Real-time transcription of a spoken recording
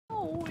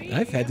Oh, yeah.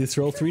 I've had this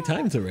roll 3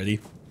 times already.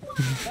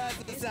 That's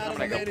the sound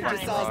of a man who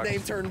just saw his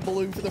name turn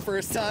blue for the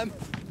first time.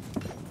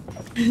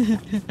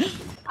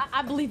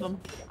 I believe him.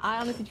 I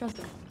honestly trust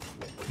him.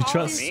 You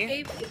trust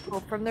me?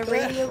 From the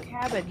radio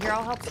cabin. Here,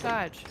 I'll help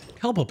Scotch.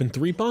 Help up in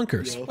 3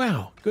 bunkers. Yo.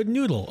 Wow, good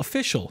noodle,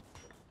 official.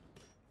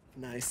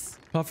 Nice.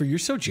 Puffer, you're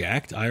so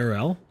jacked,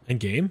 IRL and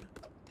game.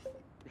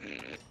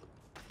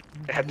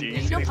 Yeah, do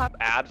you see these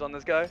abs on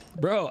this guy?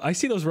 Bro, I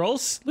see those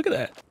rolls. Look at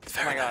that.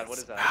 Oh my god, what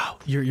is that? Wow,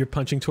 you're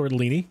punching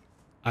tortellini.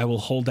 I will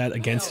hold that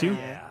against you.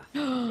 Yeah.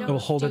 I will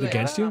hold it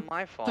against you. Not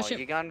my fault. Push it,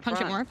 You got in punch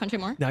it front. more, punch it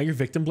more. Now you're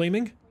victim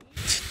blaming.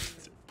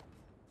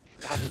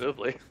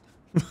 Absolutely.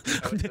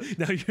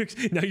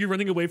 now you're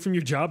running away from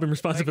your job and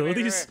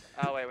responsibilities.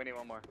 Wait. Oh wait, we need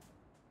one more.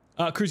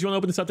 Cruz, you want to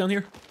open this up down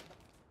here?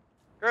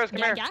 Cruz,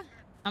 come here. Yeah,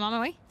 I'm on my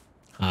way.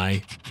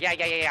 Hi.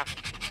 Yeah.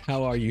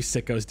 How are you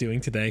sickos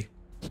doing today?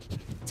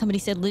 Somebody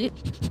said loot.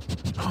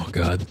 Oh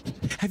God.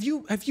 Have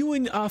you and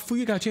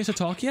Fuya got a chance to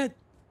talk yet?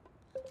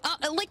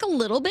 Like a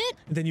little bit.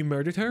 And then you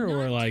murdered her,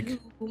 or like? Too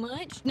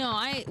much? No,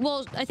 I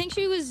think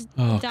she was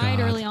Oh, died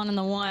God. early on in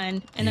the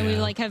one, and then we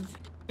Yeah. like have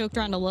joked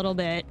around a little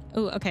bit.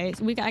 Oh, okay.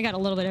 So I got a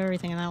little bit of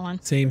everything in that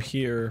one. Same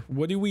here.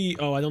 What do we?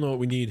 Oh, I don't know what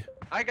we need.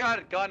 I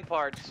got gun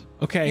parts.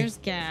 Okay. Here's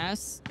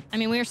gas. I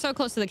mean, we are so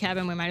close to the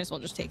cabin, we might as well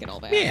just take it all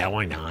back. Yeah,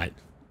 why not?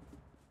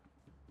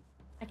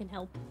 I can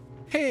help.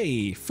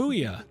 Hey,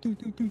 Fuya.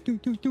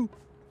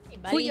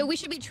 We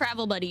should be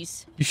travel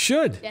buddies You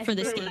should. for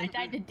this game. I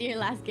died to deer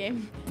last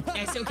game.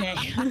 That's okay.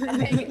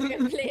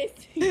 Please.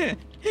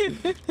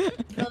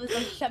 No, this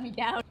will shut me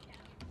down.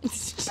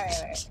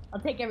 Alright. I'll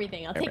take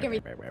everything. I'll take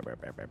everything.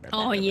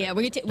 Oh yeah,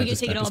 we can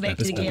take it all back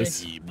to the cabin.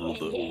 Beppis, I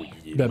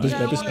Beppis,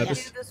 don't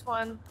Beppis. do this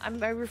one.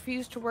 I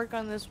refuse to work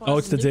on this one. Oh,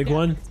 it's the dig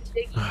one?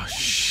 Dig- Oh,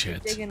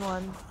 shit. digging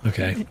one.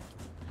 Okay.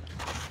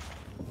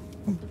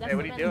 Hey,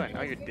 what are you doing?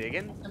 Oh, you're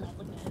digging?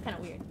 It's kind of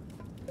weird.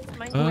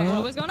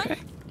 What was going on? Okay.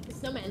 The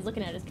snowman's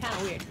looking at it. It's kind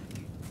of weird.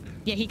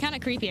 Yeah, he kind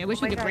of creepy. I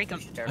wish we could break him.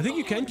 I think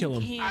you can kill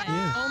him. Yeah.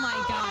 Yeah. Oh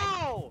my god.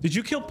 Oh! Did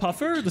you kill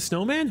Puffer, the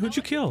snowman? Who'd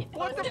you kill?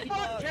 What the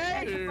fuck,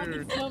 Jay?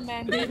 Fucking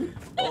snowman, dude.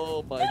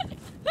 Oh my.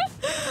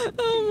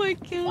 Oh my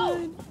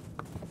god.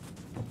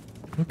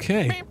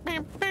 Okay.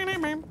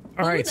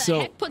 All right, Who the so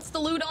heck puts the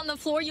loot on the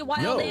floor, you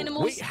wild Yo,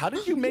 animals? wait, how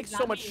did you make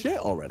so much shit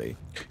already?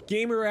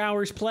 gamer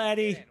hours,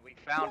 Platty. We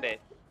found it.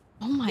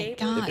 Oh my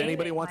god. If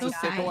anybody wants a Those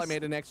sickle, I guys.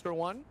 made an extra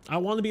one. I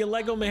want to be a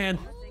Lego man.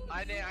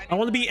 I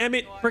want to be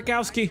Emmett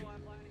Brickowski.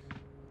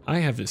 I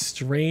have a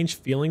strange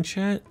feeling,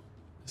 chat.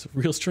 It's a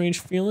real strange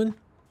feeling.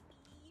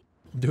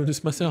 I'm doing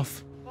this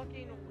myself.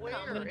 Fucking where?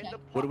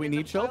 What do we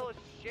need, Chill?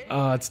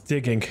 It's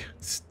digging.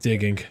 It's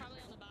digging.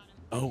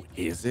 Oh,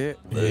 is it?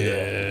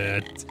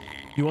 Yeah.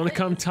 You want to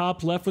come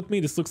top left with me?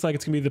 This looks like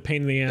it's gonna be the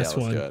pain in the ass let's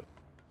one. do it.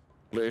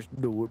 Let's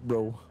do it,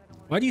 bro.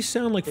 Why do you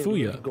sound like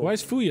Fuya? Why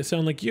does Fuya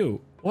sound like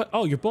you? What?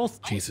 Oh, you're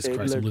both. Jesus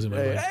Christ, I'm losing my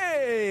mind.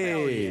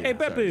 Hey! Hey,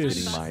 Beppis.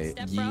 Sorry,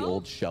 my ye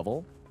old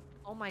shovel.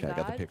 Oh my Okay, I got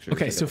the god. picture.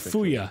 Okay, so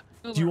Fuya,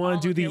 do you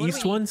want to do the Okay, what do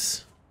east we-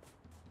 ones?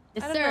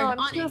 Yes, I don't sir. know. I'm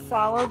On just gonna it.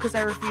 follow because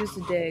I refuse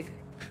to dig.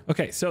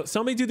 Okay, so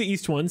somebody do the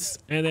east ones,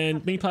 and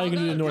then me probably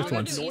gonna do the north go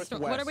ones. do east.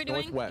 What are we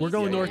doing? Northwest. We're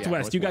going Yeah, yeah,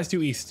 northwest. You guys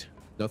do east.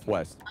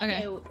 Northwest.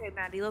 Okay. Okay,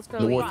 Maddie, let's go.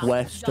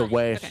 Northwest to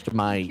west, Okay.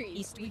 mate.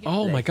 East we go.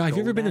 Oh my Let's God, have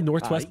you go ever been to back,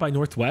 Northwest bye. by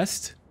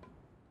Northwest?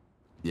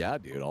 Yeah,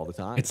 dude, all the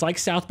time. It's like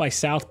South by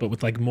South, but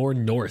with like more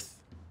north.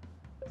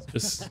 It's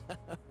just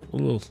a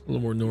little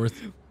more north.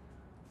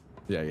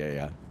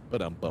 Yeah.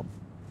 But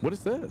what is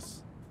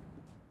this?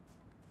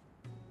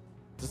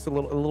 Just a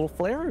little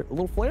flare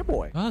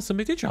boy. Oh,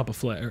 somebody did drop a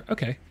flare.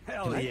 Okay.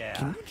 Can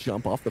you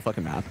jump off the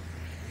fucking map?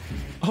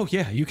 Oh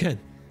yeah, you can,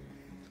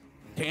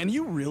 Can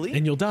you really?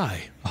 and you'll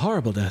die a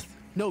horrible death.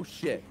 No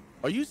shit.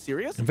 Are you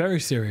serious? I'm very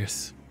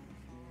serious.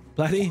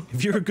 Blatty,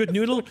 if you're a good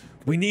noodle,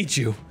 we need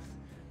you.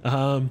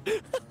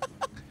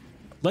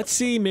 Let's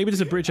see. Maybe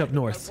there's a bridge up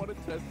north. I want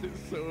to test it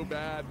so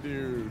bad,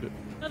 dude.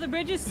 No, the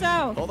bridge is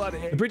south. Hold on.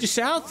 The bridge is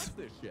south.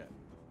 This shit.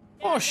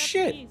 Oh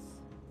shit. East.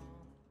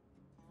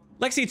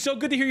 Lexi, it's so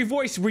good to hear your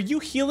voice. Were you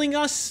healing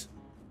us?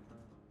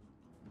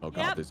 Oh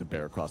god, Yep. there's a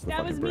bear across the That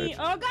fucking was bridge. me.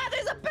 Oh god,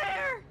 there's a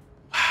bear.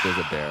 There's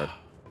a bear.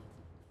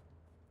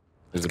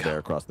 There's a bear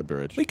across the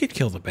bridge. We could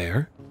kill the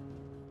bear.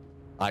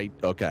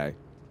 Okay.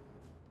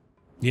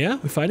 Yeah,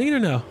 we fighting it or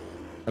no?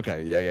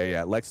 Okay,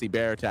 yeah. Lexi,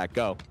 bear attack,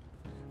 go.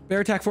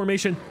 Bear attack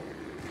formation.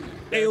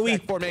 Bear AoE.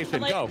 attack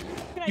formation, go.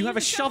 Can I You have a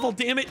use shovel,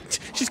 damn it!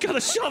 She's got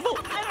a shovel!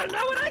 I don't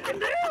know what I can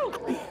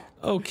do.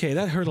 Okay,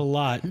 that hurt a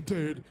lot.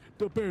 Dead.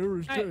 The bear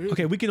is Alright. dead.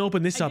 Okay, we can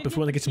open this I up did if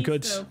we want to get some piece,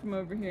 goods. though, from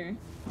over here.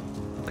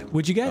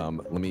 What'd you get?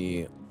 Let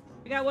me.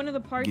 I got one of the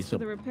parts Get for some-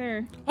 the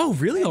repair. Oh,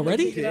 really?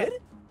 Already? Did?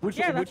 Which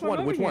Yeah, one? that's Which one?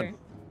 over Which one? here.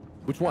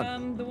 Which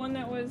one? The one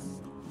that was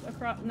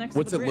across next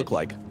What's to it the look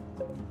bridge. like?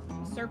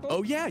 Circle.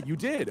 Oh yeah, you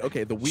did.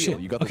 Okay, the wheel. Shit.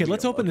 You got the Okay,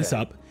 let's wheel. open this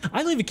Okay. up.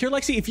 I don't even care,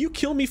 Lexi. If you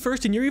kill me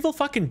first and you're evil,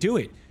 fucking do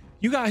it.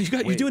 You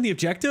Wait. doing the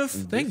objective?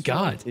 This Thank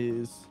one God.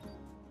 Is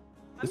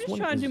I'm this just one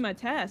trying to is do my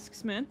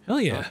tasks, man.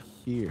 Hell yeah. up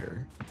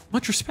here?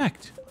 Much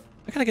respect.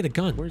 I gotta get a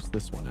gun. Where's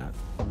this one at?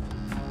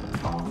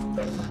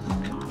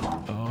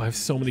 I have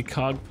so many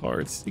cog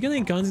parts. You got any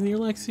guns in here,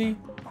 Lexi?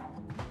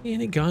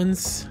 Any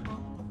guns?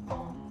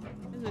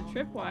 There's a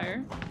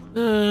tripwire.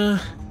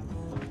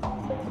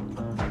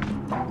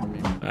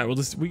 All right, well,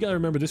 we gotta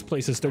remember this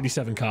place has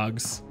 37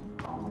 cogs.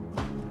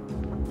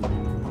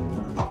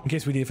 In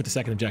case we need it for the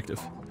second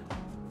objective.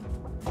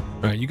 All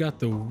right, you got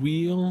the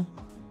wheel.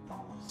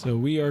 So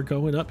we are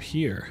going up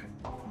here.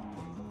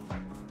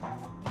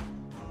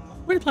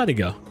 Where did Platy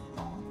go?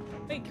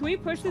 Wait, can we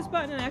push this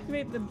button and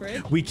activate the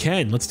bridge? We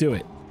can. Let's do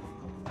it.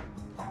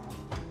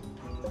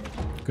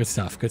 Good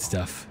stuff. Good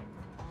stuff.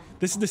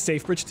 This is the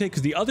safe bridge to take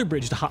because the other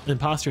bridge the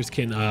imposters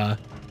can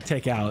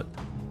take out.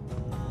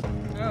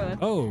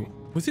 Oh,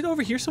 was it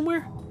over here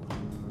somewhere?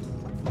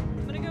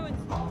 I'm gonna go in.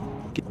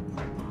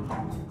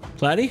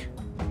 Platy?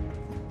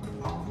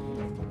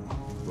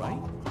 Right?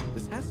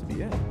 This has to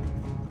be it.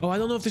 Oh, I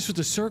don't know if this was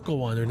the circle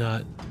one or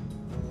not.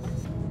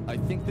 I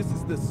think this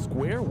is the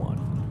square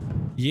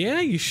one. Yeah,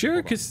 you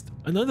sure? Because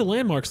none of the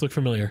landmarks look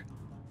familiar.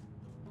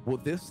 Well,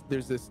 there's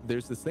this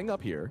thing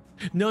up here.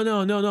 No.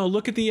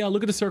 Look at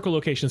the circle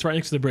location. It's right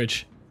next to the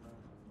bridge.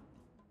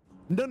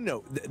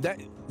 No. That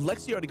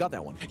Lexi already got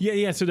that one.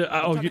 Yeah. So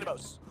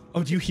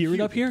the do you hear it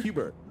up here?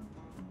 Hubert.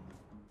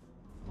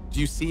 Do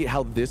you see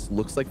how this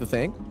looks like the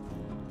thing?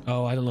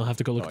 Oh, I don't know. I have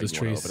to go look at those you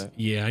wanna trees. open it?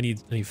 Yeah, I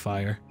need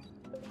fire.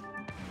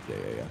 Yeah.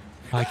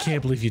 I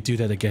can't believe you do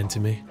that again to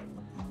me.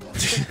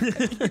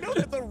 You know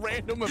that's a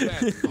random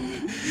event.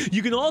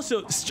 You can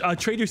also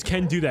traders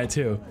can do that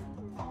too.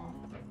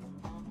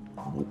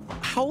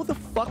 How the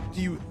fuck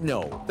do you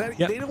know that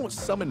they don't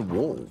summon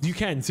wolves? You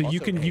can. So Also,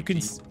 you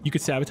can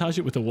sabotage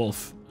it with a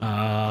wolf.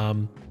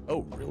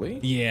 Oh, really?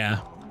 Yeah.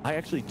 I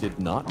actually did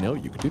not know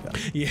you could do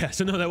that. Yeah.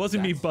 So no, that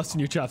wasn't me busting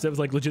your chops. That was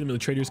like legitimately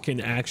traders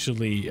can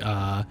actually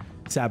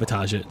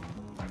sabotage it.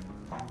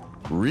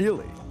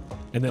 Really?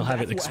 And they'll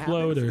have it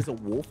explode, or a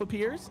wolf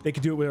appears. they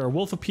could do it where a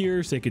wolf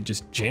appears. They could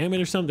just jam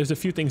it or something. There's a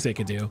few things they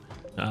could do.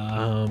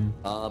 What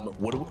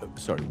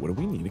do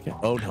we need again?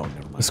 Oh no,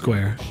 never mind. A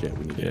square. Shit,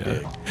 we need a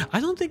dig. I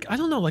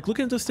don't know. Like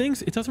looking at those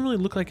things, it doesn't really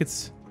look like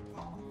it's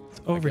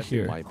over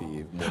here. It might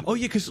be Oh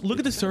yeah, because look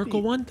at the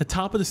circle one. The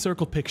top of the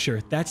circle picture.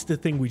 That's the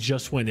thing we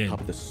just went in.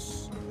 top of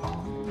this.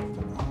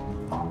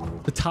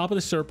 The top of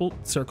the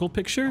circle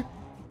picture.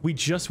 We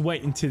just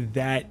went into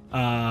that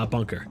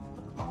bunker.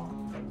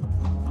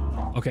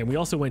 Okay, we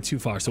also went too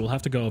far, so we'll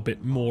have to go a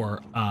bit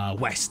more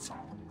west.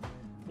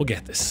 We'll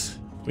get this.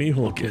 We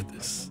will get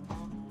this.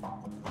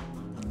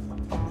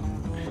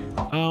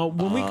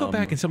 When we go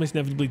back and somebody's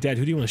inevitably dead,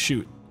 who do you want to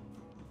shoot?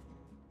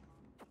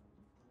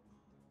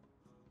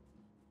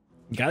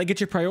 You gotta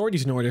get your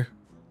priorities in order.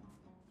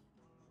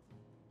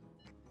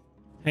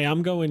 Hey,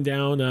 I'm going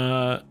down.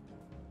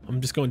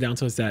 I'm just going down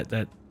towards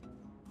that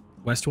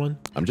west one.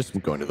 I'm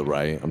just going to the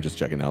right. I'm just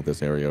checking out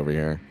this area over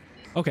here.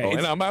 Okay. Oh,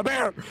 and I'm a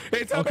bear.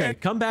 It's a bear.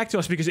 Come back to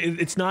us because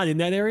it's not in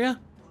that area.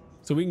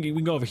 So we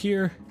can go over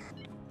here.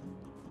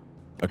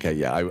 Okay,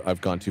 yeah,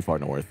 I've gone too far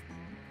north.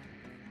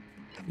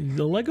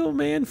 The Lego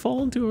man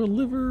fall into a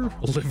liver.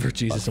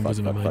 Jesus, I'm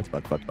losing my mind.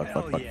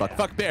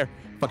 Fuck bear.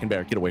 Fucking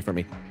bear, get away from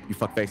me. You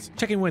fuck face.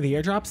 Checking where the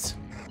airdrops.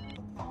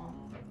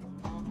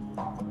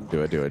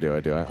 Do it.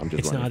 I'm just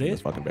It's running not from it.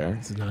 this fucking bear.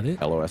 This is not it.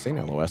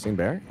 LOSing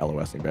bear.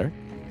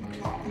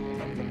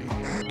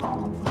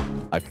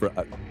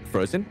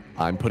 Frozen.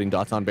 I'm putting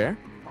dots on bear.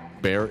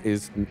 Bear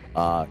is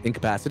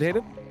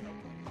incapacitated.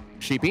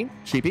 Sheepy.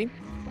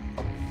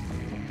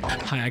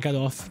 Hi, I got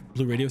off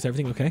blue radio. Is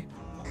everything okay?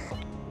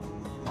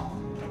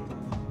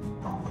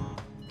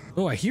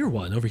 Oh, I hear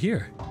one over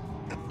here.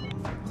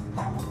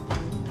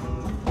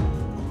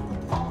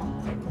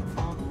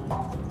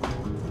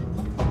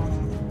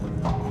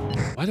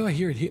 Why do I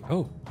hear it here?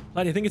 Oh,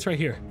 Lottie, I think it's right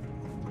here.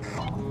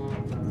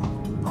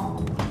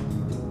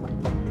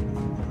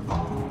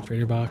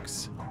 Trader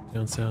box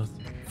down south.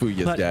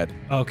 Fuya's dead.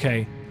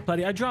 Okay.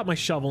 Buddy, I dropped my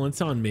shovel and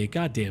it's on me.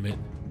 God damn it.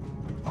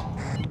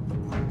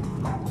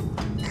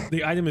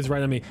 The item is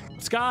right on me.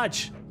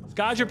 Scotch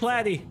or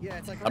Platy? Yeah,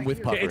 it's like I'm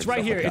with Puffer. Yeah, it's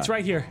right here. It's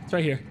right here. It's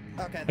right here.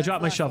 Okay. I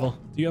dropped my shovel.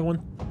 Do you have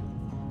one?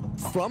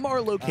 From our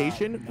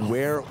location,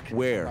 where?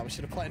 Probably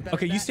should have planned better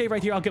Okay, you than stay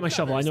right here. I'll get my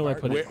shovel. I know where I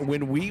put it.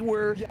 When we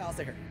were that. Yeah, I'll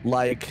stay here.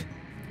 like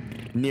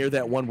near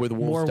that one where the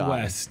wolves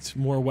died.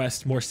 More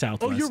west, more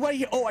southwest. Oh, you're right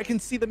here. Oh, I can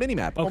see the mini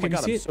map. Oh, Oh my can you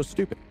god, see I'm it? so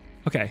stupid.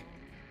 Okay.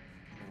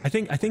 I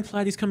think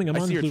Platy's coming. I'm I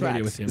on see the your blue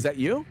radio tracks. with him. Is that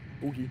you?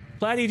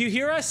 Platy, do you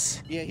hear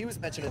us? Yeah, he was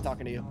mentioning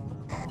talking to you.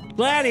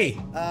 Platy!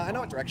 I know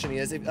what direction he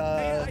is.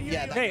 Yeah.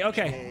 Hey,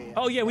 okay.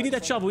 Oh yeah, we need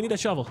that shovel. We need that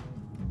shovel.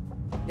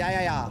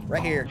 Yeah.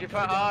 Right here.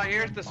 Oh,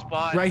 here's the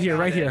spot. Right here.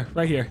 Found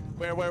it.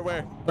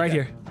 Where? Right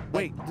here.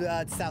 Wait.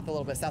 South a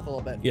little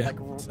bit. Yeah. Like,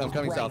 I'm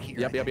coming right south. here,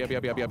 Yep.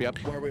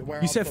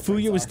 Where You said all the footprints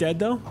Fuya was are. dead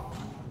though?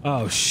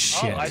 Oh Oh,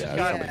 shit. I just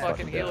got Yeah.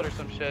 fucking healed or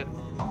some shit.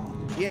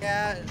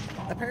 Yeah,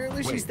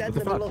 apparently she's dead in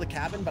the middle of the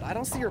cabin, but I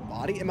don't see her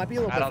body. It might be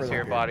a little I bit don't further see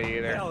her up body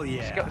either. Hell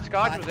yeah.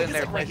 Scotch I was think in it's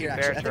there like right placing here, bear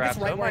actually. I think traps.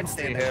 it's right I where I'm might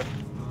see standing.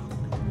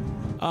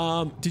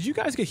 him. Did you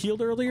guys get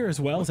healed earlier as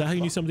well? Is that how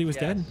you knew somebody was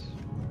dead?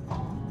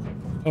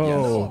 Yeah, Oh.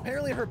 no,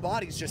 apparently her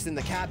body's just in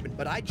the cabin,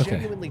 but I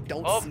genuinely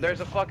don't Oh, see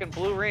there's a fucking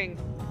blue ring.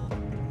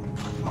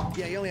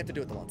 Yeah, you only have to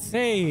do it the once.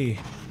 Hey.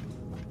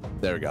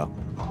 There we go.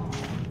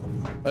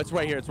 It's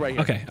right here. It's right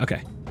here. Okay,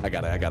 okay. I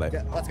got it.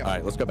 Yeah, let's go. All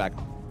right, let's go back.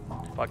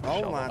 Fuck the Oh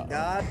shovel. my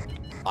god.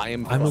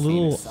 I'm a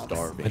little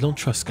starving. I don't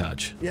trust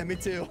Scotch. Yeah, me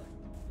too.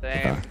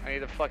 Same. I need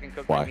to fucking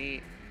cook Why? my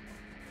meat.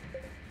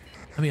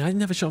 I mean, I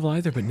didn't have a shovel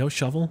either, but no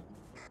shovel.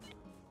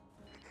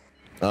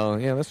 Oh,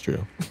 yeah, that's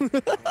true.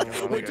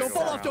 Wait, don't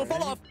fall off, don't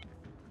fall off.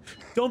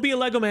 Don't be a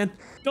Lego man.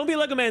 Don't be a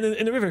Lego man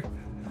in the river.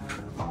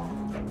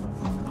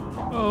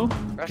 Oh.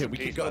 Okay, we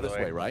can go this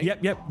way, right?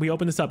 Yep. We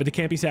open this up, but it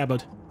can't be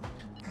saboed.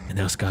 And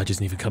now Scotch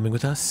isn't even coming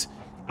with us.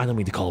 I don't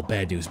mean to call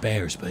bad news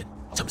bears, but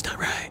something's not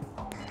right.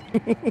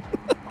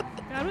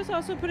 God was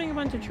also putting a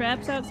bunch of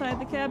traps outside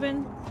the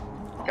cabin.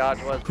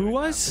 God was. Who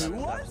was? That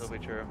is absolutely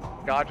true.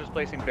 God was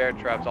placing bear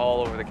traps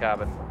all over the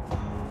cabin.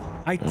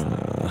 I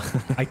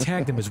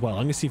tagged him as well.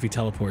 I'm gonna see if he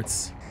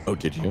teleports. Oh,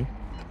 did you?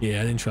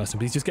 Yeah, I didn't trust him,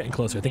 but he's just getting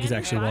closer. I think he's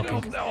actually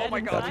walking. Oh my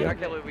god, I can't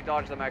believe we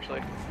dodged them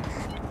actually.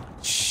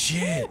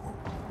 Shit.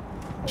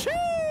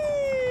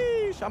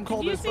 Sheesh, I'm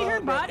cold you as see her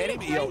fuck. body? It's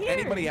right here.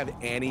 Anybody have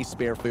any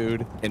spare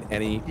food in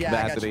any Yeah, I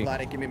got capacity? you,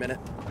 Lottie. Give me a minute.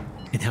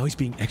 And now he's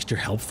being extra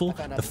helpful?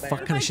 found The out fuck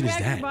there. kind of shit is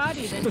If I drag that? her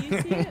body, then do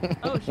you see it?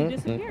 Oh, she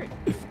disappeared.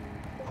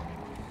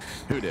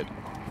 Who did?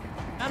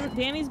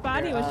 Danny's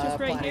body was just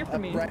right here for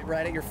me.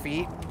 Right at your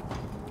feet.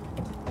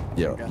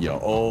 Yo.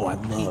 Oh, I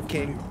love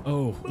King.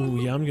 Oh, ooh,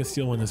 yeah, I'm gonna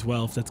steal one as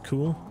well, if that's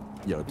cool.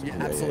 Yo, Yeah,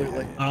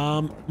 absolutely.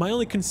 My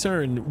only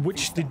concern,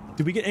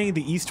 did we get any of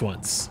the east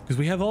ones? Because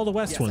we have all the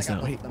west Yes, I ones got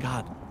now. both of them.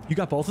 God. You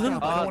got both of them? I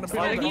don't wanna The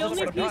put it The on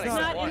only the piece other not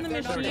side. in the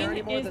They're not there machine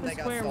anymore, is then the they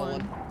got square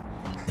stolen.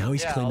 one. Now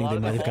he's Yeah, a claiming lot they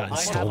of might the have gotten whole-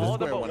 I have stolen. all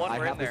the but one I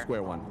were in have the there.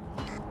 square one.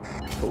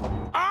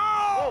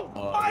 Oh!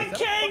 My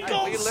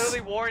We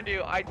literally warned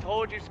you. I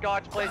told you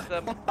Scotch placed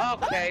them.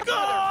 Okay,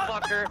 God.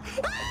 motherfucker.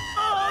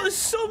 Oh, there's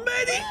so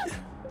many!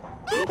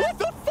 What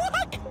the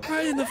fuck?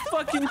 Right in the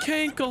fucking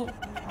cankle.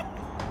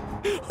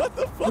 What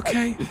the fuck?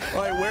 Okay.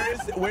 All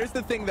right, where's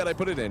the thing that I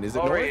put it in? Is it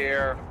Over north?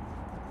 here.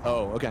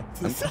 Oh, okay.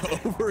 I'm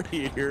over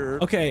here.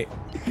 Okay,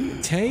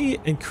 Tay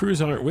and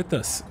Cruz aren't with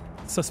us.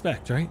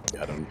 Suspect, right?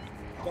 I don't.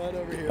 Down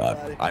over here,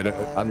 buddy. I don't.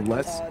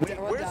 Unless. Wait, Down,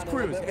 where's down a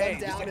Cruz? little bit, Hey,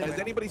 down a has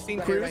little. anybody seen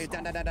Right here, Cruz?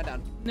 right here.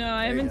 Down. No,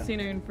 I There you haven't go. seen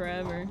her in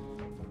forever.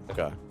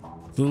 Okay.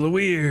 A little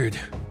weird.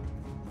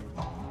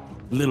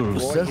 Little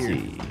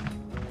sussy.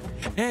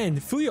 And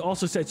Fuya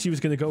also said she was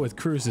going to go with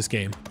Cruz this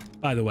game,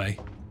 by the way.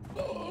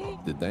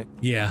 Did they?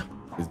 Yeah.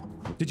 Is-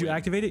 Did you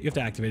activate it? You have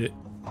to activate it.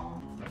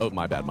 Oh,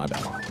 my bad. My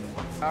bad.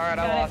 Alright,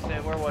 I lost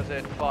it. Where was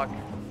it? Fuck.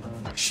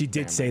 She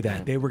did say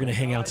that. They were going to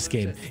hang out this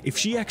game. If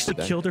she actually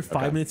Did they? killed her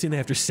 5 Okay. minutes in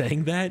after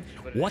saying that,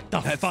 what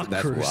the fuck,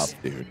 That's Cruz?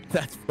 rough, dude.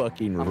 That's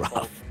fucking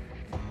rough.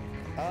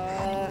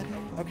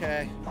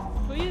 Okay.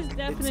 Fuya's It's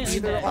definitely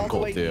either dead. all the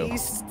cold, way too.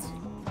 east,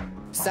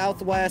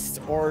 southwest,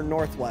 or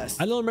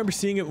northwest. I don't remember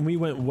seeing it when we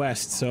went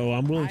west, so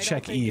I'm willing I to don't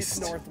check think east.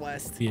 It's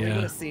northwest. Yeah. We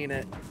would have seen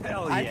it.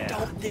 Hell I yeah.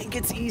 don't think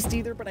it's east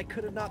either, but I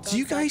could have not. Do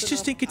you guys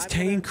just think it's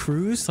Tay and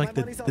Cruz, like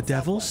the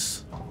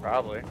Devils?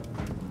 Probably.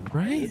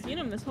 Right? I've seen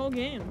him this whole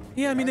game.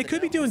 Yeah, I mean, they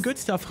could be doing good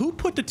stuff. Who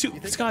put the two?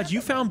 Scott, you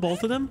found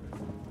both of them?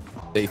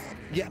 They.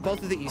 Yeah,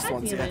 both of the east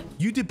ones. Yeah.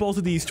 You did both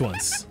of the east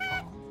ones.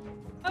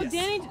 Oh,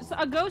 Danny,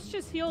 a ghost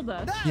just healed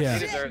us. Yeah. You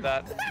deserve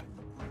that.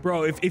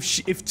 Bro,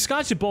 if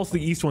Scott did both of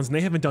the east ones and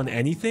they haven't done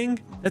anything,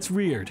 that's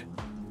weird. Hey,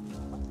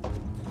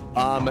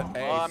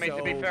 Well, I mean,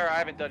 to be so- fair, I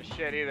haven't done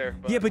shit either.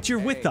 Yeah, but you're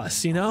with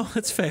us, you know?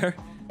 That's fair.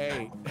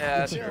 Hey.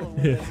 Yeah, that's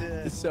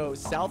true. So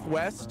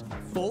southwest,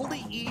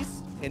 fully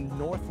east, and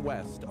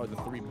northwest are the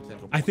three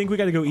potential. I think we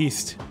got to go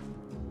east.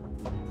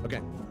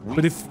 Okay.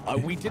 But if-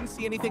 we didn't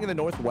see anything in the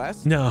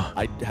northwest. No.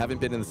 I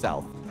haven't been in the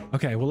south.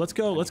 Okay, well, let's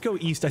go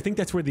east. I think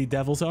that's where the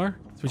Devils are,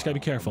 so we just got to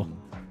be careful.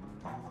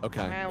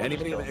 Okay. Man, we'll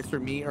Anybody just have go. extra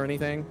meat or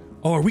anything?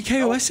 Oh, are we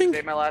KOSing?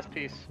 Save my last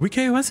piece. We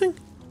KOSing?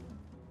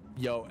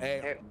 Yo, hey.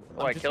 Hey, I'm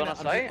what, just killing gonna-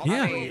 on site? I'll meet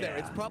Yeah. you over there.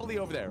 It's probably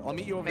over there. I'll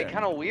meet you over I mean, there.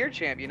 kind of weird,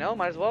 champ, you know?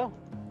 Might as well.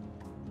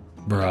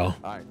 Bro. All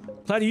right.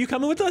 Platy, you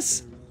coming with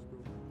us?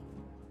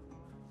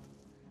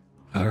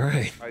 All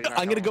right. Are you not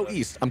I'm gonna coming go with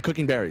east. I'm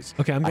cooking berries.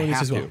 Okay, I'm going I east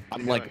have as well. to.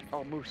 I'm us? like,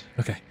 Oh, moose.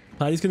 Okay.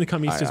 Platy's going to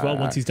come east as well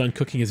once he's done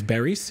cooking his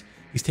berries.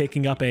 He's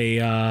taking up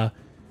a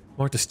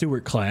Martha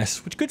Stewart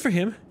class, which good for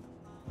him.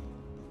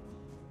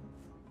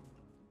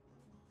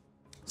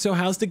 So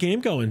how's the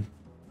game going,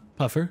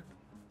 Puffer?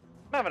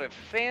 I'm having a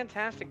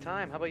fantastic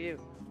time. How about you?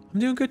 I'm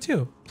doing good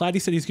too.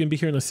 Platy said he's going to be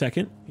here in a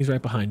second. He's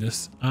right behind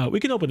us. We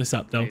can open this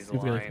up though. He's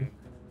lying.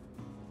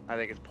 I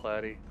think it's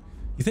Platy.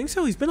 You think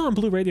so? He's been on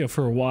Blue Radio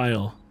for a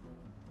while.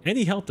 And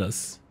he helped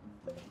us.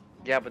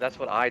 Yeah, but that's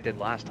what I did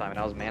last time, and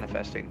I was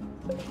manifesting.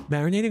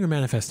 Marinating or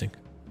manifesting?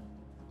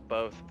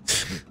 Both.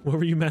 What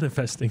were you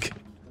manifesting?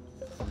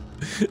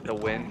 The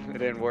win. It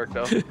didn't work,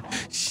 though.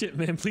 Shit,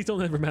 man. Please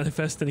don't ever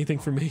manifest anything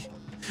for me.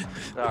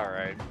 All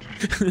right.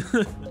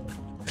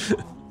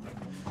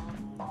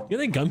 You have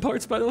any gun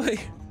parts, by the way?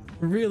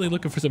 We're really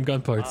looking for some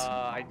gun parts.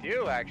 I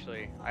do,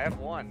 actually. I have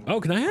one.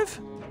 Oh, can I have?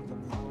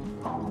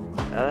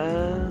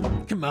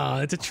 Come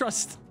on, it's a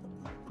trust.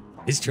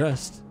 It's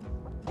trust.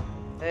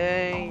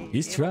 Hey.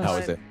 He's you know trust. How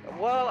what? is it?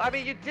 Well, I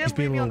mean, you He's did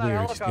being leave a me on little that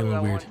weird. He's being a helicopter little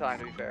that weird. one time,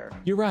 to be fair.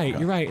 You're right.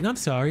 You're right. And I'm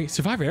sorry.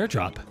 Survivor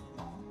airdrop.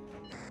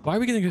 Why are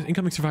we getting an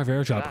incoming Survivor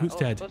airdrop? Who's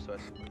dead? Close to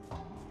us.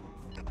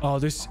 Oh,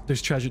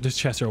 there's treasure. There's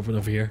chests are open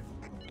over here.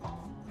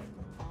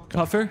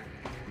 Puffer,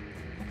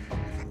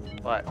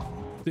 What?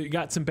 you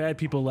got some bad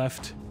people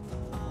left.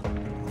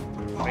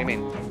 What do you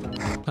mean?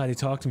 Platty,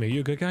 talk to me. You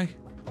a good guy?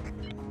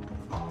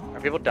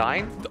 Are people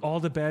dying? All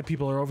the bad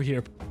people are over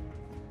here.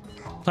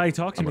 Platty,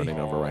 talk to I'm me. running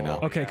over right now.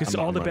 Okay, because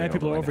all the running bad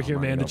people are right over now. here,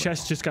 I'm man. The running over.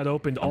 chest just got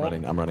opened. I'm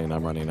running.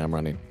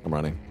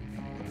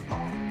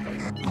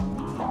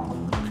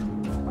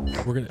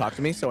 We're gonna Talk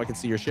to me so I can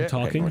see your shit.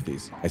 talking. Okay,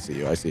 northeast. I see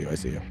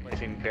you.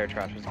 Placing bear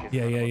traps was good.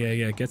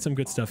 Yeah. Get some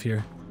good stuff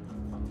here.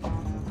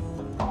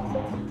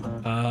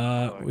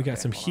 We got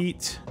some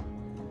heat.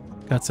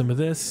 Got some of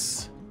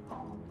this.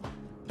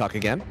 Talk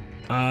again.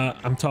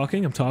 I'm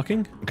talking.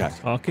 Okay.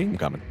 Talking. I'm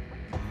coming.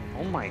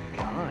 Oh my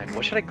god.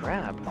 What should I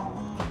grab?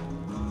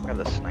 Grab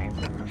the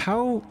sniper.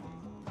 How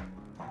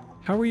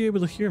were you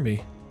able to hear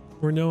me?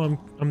 Or no,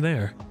 I'm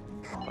there.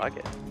 Fuck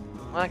it.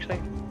 Well,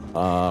 actually.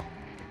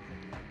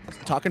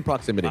 Talk in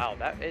proximity. Wow,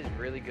 that is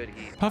really good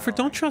heat. Puffer,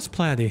 don't trust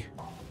Platty.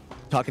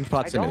 Talk in I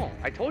proximity. don't.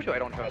 I told you I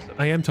don't trust him.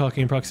 I am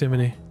talking in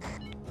proximity.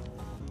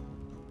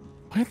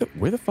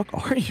 Where the fuck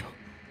are you?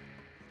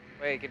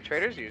 Wait, can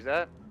traders use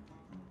that?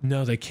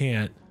 No, they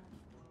can't.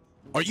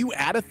 Are you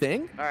at a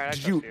thing? All right, I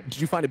did trust you you.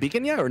 did you find a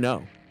beacon yet or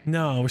no?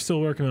 No, we're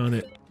still working on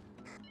it.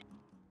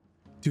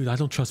 Dude, I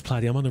don't trust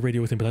Platty. I'm on the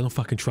radio with him, but I don't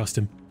fucking trust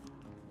him.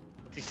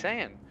 What's he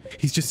saying?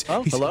 He's just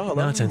Oh, he's hello?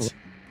 nonsense.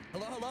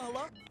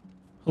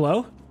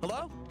 Hello?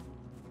 Hello.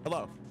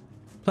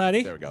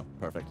 Platty? There we go.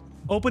 Perfect.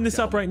 Open this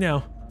up right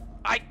now.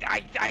 I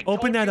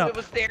Open told that you up. It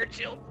was there,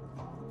 chill.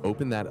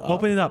 Open that up.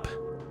 Open it up.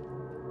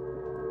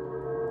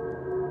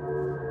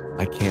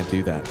 I can't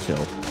do that,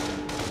 Chill.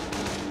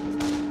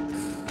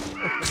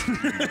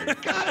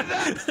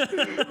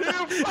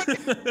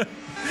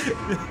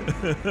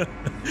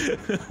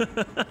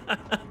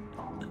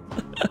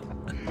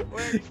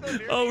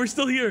 Oh, we're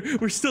still here.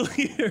 We're still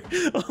here.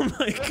 Oh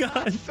my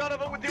god. Son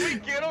of a, did we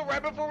get him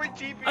right before we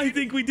TP'd? I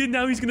think we did.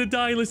 Now he's gonna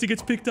die unless he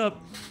gets picked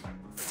up.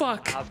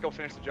 Fuck. Let's go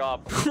finish the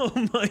job. Oh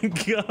my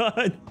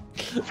god.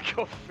 Let's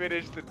go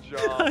finish the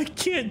job. I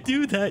can't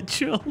do that,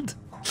 Chilled.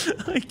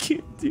 I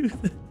can't do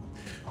that.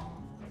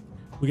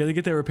 We gotta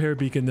get that repair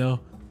beacon though.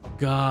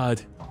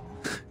 God.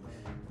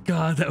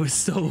 God, that was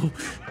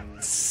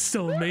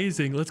so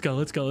amazing. Let's go.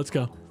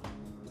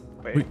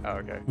 Wait, oh,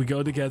 okay. We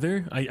go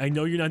together. I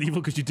know you're not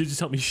evil because you did just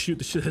help me shoot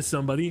the shit at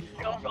somebody.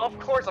 Of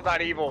course I'm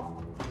not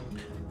evil.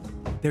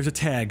 There's a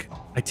tag.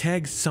 I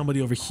tagged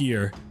somebody over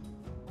here.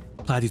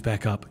 Platty's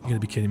back up. You're gonna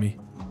be kidding me.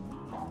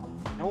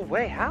 No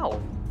way,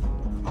 how?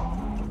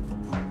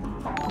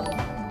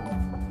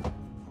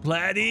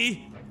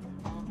 Platty!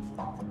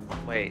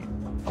 Wait,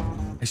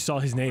 I saw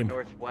his name.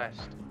 northwest.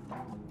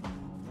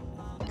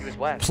 He was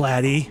west.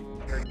 Platty.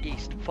 Or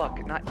east.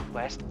 Fuck, not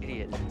west,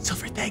 idiot.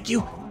 Silver, thank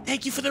you.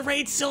 Thank you for the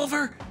raid,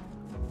 Silver.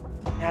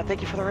 Yeah,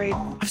 thank you for the raid.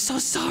 I'm so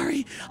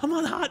sorry. I'm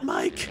on hot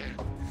mic.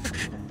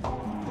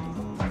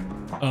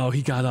 Oh,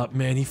 he got up,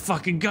 man. He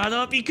fucking got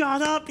up. He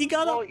got up.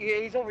 Oh,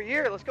 yeah, he's over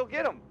here. Let's go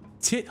get him.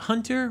 Tit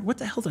Hunter? What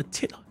the hell's a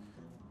tit?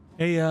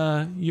 Hey,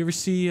 you ever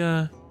see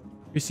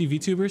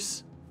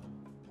VTubers?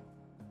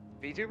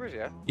 VTubers,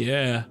 yeah.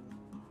 Yeah.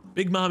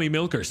 Big mommy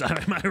milkers. Am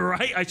I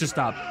right? I should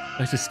stop.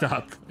 I should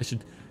stop.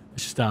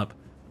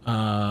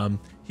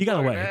 He got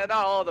away. Man,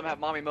 not all of them have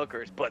mommy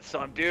milkers, but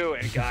some do,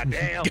 and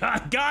goddamn.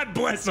 God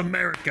bless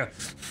America.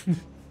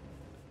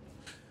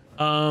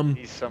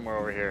 He's somewhere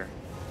over here.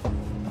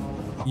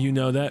 You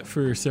know that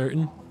for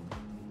certain?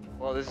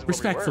 Well, this is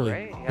Respectfully. where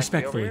we were, right? He has to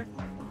be over here?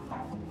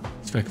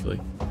 Respectfully.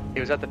 He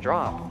was at the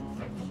drop.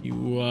 He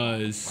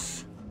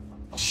was.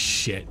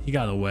 Shit. He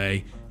got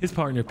away. His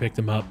partner picked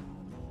him up.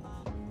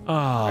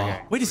 Oh, Okay, wait a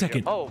here we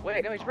second. go. Oh,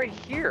 wait, no, he's right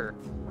here.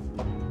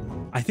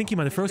 I think he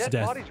might have froze to Dead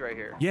death. body's right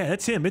here. Yeah,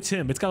 that's him. It's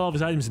him. It's got all of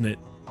his items in it.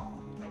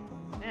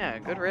 Yeah,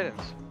 good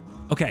riddance.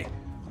 Okay.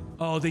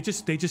 Oh, they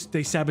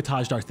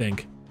sabotaged our thing.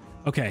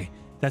 Okay,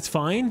 that's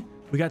fine.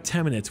 We got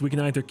 10 minutes. We can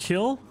either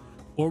kill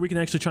or we can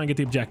actually try and get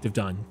the objective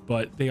done,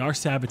 but they are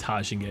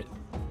sabotaging it.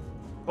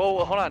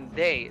 Oh, hold on.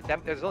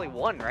 There's only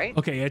one, right?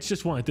 Okay, it's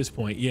just one at this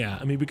point. Yeah,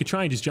 I mean, we could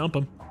try and just jump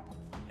them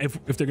if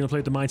they're going to play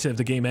with the mindset of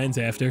the game ends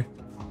after.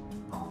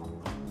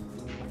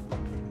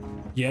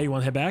 Yeah, you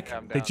want to head back? Yeah,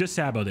 I'm They down. just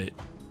saboed it.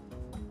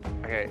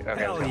 Okay,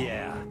 Hell let's go.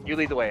 yeah. You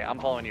lead the way. I'm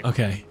following you.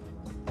 Okay.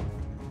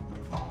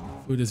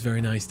 Food is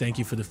very nice. Thank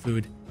you for the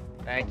food.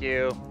 Thank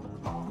you.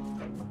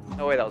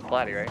 No way, that was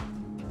Platty, right?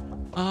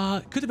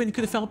 Could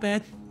have felt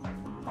bad.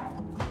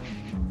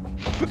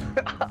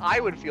 I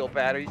would feel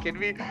bad. Are you kidding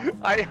me?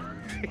 I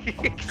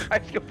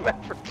feel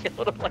bad for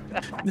killing him like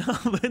that. No,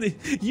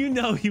 but you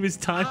know he was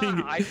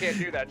timing. I can't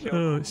do that, Joe.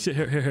 Oh shit!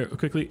 Here,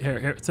 quickly.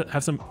 Here.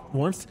 Have some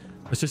warmth.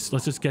 Let's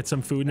just get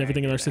some food and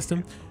everything in our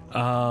system.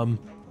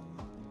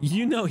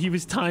 You know he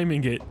was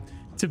timing it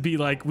to be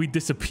like we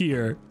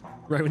disappear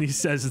right when he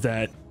says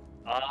that.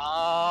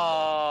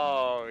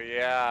 Oh,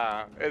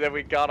 yeah. And then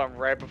we got him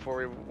right before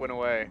we went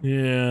away.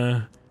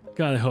 Yeah.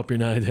 God, I hope you're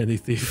not an identity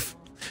thief.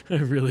 I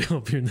really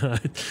hope you're not.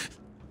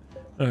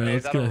 All right, Wait,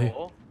 let's is get that out a of here.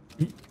 roll?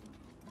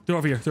 They're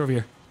over here. They're over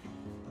here.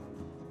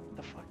 What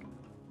the fuck?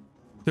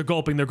 They're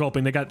gulping. They're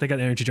gulping. They got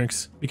energy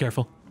drinks. Be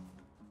careful.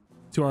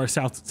 To our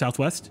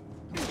southwest.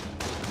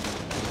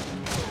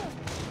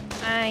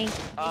 Hi.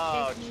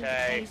 Oh,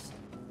 okay.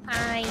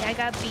 Hi, I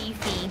got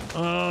beefy.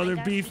 Oh,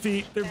 they're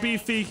beefy. They're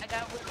beefy. I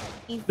got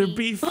beefy. They're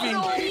beefy.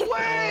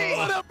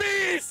 What a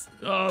beast!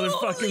 Oh, they're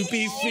fucking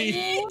beefy.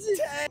 Tay,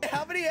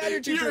 how many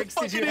energy drinks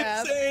did you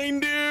have? Insane,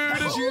 dude.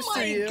 Cheers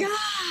to you.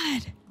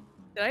 God.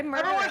 Did I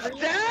murder Everyone's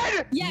everyone?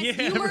 dead! Yes,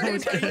 Yeah, you murdered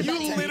everyone's dead.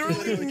 everybody. You literally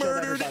killed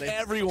murdered everybody.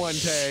 everyone,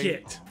 Tay.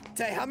 Shit.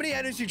 Tay, how many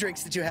energy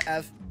drinks did you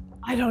have?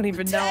 I don't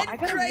even know. 10 I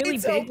got a really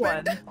crates big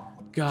opened. one.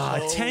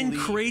 God, 10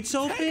 crates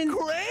open?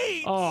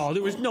 Great. Oh,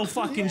 there was no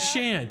fucking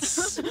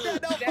chance. Yeah,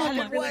 no I had a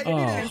fucking really way. good Oh.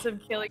 chance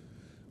of killing.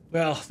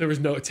 Well, there was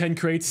no 10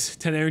 crates,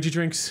 10 energy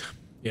drinks.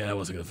 Yeah, that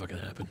wasn't gonna fucking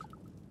happen.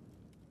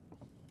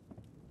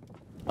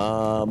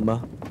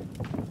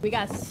 We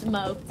got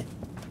smoked.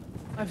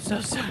 I'm so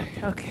sorry.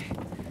 Okay.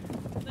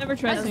 Never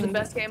That's the trusting.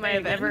 best game I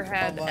have ever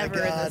had Oh my ever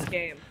in God. this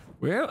game.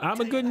 Well, I'm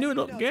a good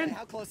noodle Tay, again.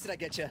 how close did I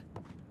get you?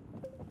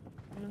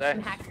 Hey,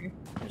 Hacker.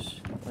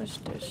 What's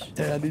this?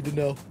 Tay, I need to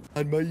know.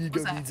 And my ego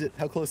What's that? needs it.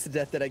 How close to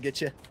death did I get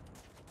you?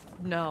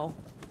 No.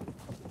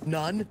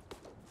 None?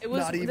 It was,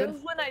 Not even? This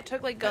was when I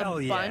took like a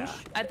Hell yeah. bunch.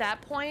 At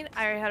that point,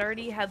 I had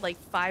already had like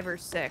 5 or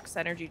 6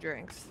 energy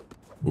drinks.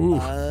 Ooh.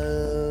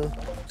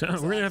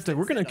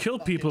 We're gonna kill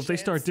people if they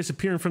start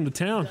disappearing from the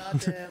town.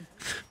 Goddamn.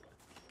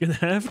 Gonna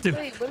have to.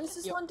 Wait, what does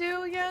this one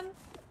do again?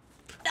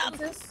 What's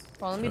this?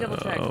 Well, let me double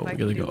check. Oh, if I we can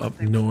gotta do go one up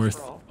thing with north.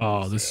 roll.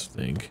 Oh, this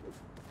thing.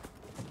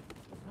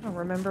 I don't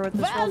remember what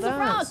this roll Where's the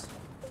frog? does.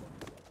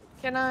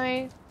 Can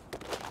I?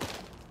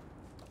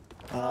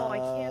 Oh, I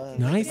can't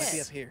do Nice. Might be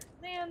this. up here.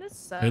 Man, this Are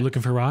sucks. you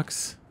looking for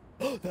rocks?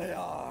 They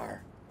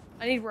are.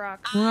 I need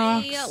rocks.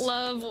 I Rocks.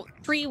 love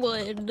free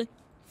wood.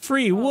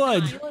 Free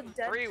wood. You look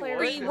dead Free player.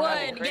 wood? Free Oh,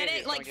 wood. great. Get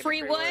It's it? Like gonna give free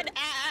you wood. free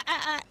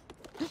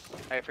wood.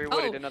 Hey, free wood,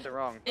 Oh. I did nothing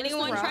wrong.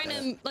 Anyone the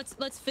trying rocks? to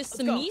let's fist Let's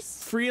some go.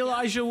 meese? Free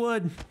Elijah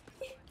Wood.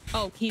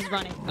 Oh, he's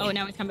running. Oh,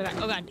 now he's coming back.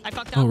 Oh god, I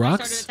fucked up. Oh, I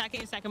rocks? started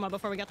attacking a second one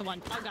before we got the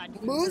one. Oh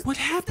god. Moose? What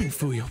happened,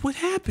 Fuya? What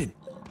happened?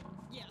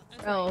 Yeah.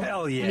 Bro,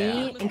 Hell yeah.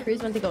 me and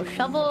Cruz went to go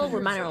shovel.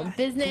 We're minding our own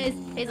business.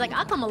 He's like,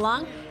 I'll come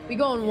along. We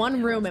go in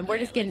one room and we're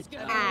just getting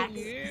axed.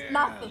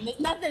 Nothing. There's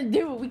nothing to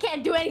do. We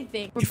can't do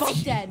anything. We're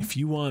both dead. If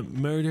you want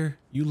murder,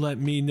 you let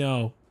me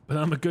know. But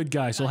I'm a good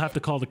guy, so I'll have to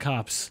call the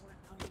cops.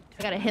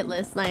 I got a hit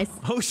list. Nice.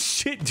 Oh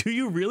shit, do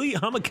you really?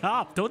 I'm a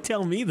cop. Don't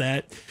tell me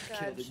that.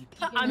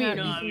 I mean,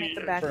 You can make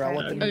the Bro, I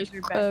want backpack. the- Use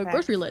your backpack.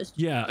 grocery list.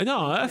 Yeah,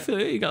 no, I feel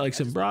you got like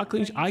some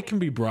broccoli. I can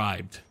be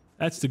bribed.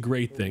 That's the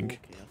great thing. Okay,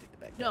 I'll take the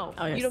back. No,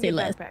 Oh, yeah, you don't say get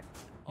less. backpack.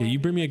 Yeah, you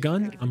bring me a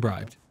gun, I'm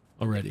bribed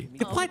already.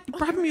 What? You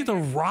bribing me with a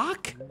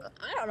rock?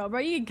 I don't know, bro.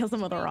 You can kill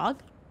someone with a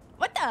rock.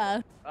 What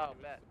the? Oh,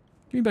 bet.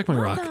 Give me back my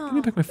rock. Give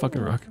me back my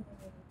fucking rock.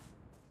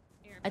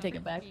 I take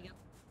it back. Here you go.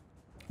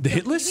 The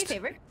hit Can you do me a list?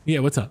 favor? Yeah,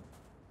 what's up?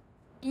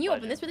 Can you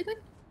open this really quick?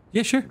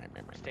 Yeah, sure.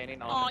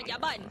 Standing Oh, on. yeah,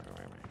 button.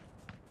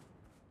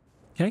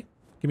 Okay,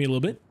 give me a little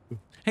bit.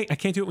 Hey, I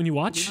can't do it when you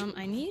watch.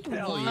 I need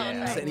Hell one.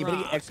 yeah. Does anybody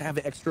rock. have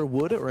extra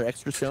wood or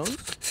extra stones?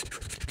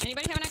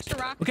 Anybody have an extra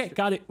rock? Okay,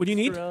 got it. What do you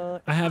need?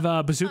 I have a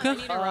I bazooka.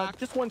 need a rock.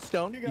 Just one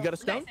stone. You got a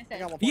stone? Nice,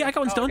 nice, nice. Yeah, I got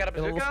one Oh, stone. got a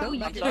bazooka?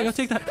 Yeah, go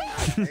take that.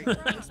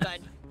 Thanks, bud.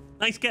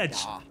 Nice catch.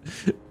 Oh,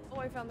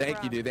 I found the Thank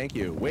you, rock. dude. Thank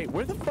you. Wait,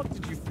 where the fuck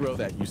did you throw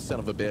that, you son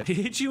of a bitch? It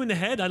hit you in the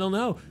head. I don't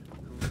know.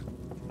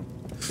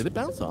 Did it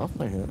bounce off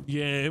my head?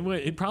 Yeah,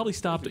 it probably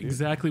stopped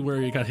exactly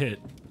where you got hit.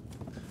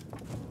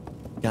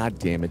 God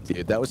damn it,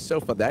 dude. That was so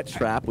fun. That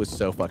trap was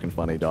so fucking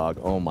funny, dog.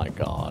 Oh my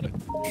god.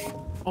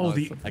 Oh,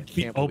 the I the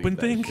can't open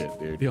believe thing? that shit,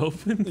 dude. The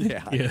open?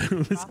 Yeah. Yeah.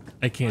 it was-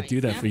 I can't do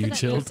that for you, After that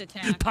Chilled. first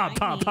attack, Pop, I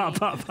pop, pop, need-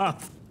 pop,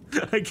 pop.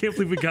 I can't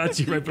believe we got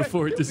you right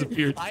before it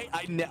disappeared.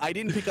 I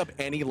didn't pick up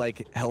any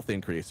like health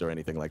increase or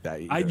anything like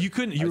that. You either.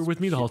 couldn't. You were with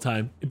me the whole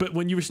time. But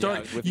when you were I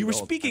was with you you were the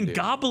whole speaking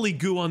time, dude.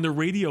 gobbledygoo on the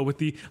radio with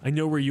the "I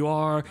know where you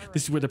are.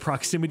 This is where the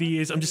proximity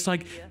is." I'm just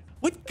like,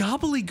 what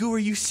gobbledygoo are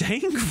you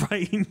saying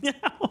right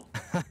now?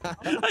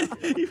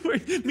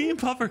 Me and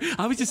Puffer.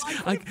 I was just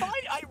like,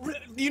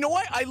 You know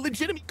what? I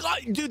legitimately, God,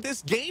 dude,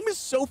 this game is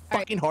so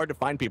fucking hard to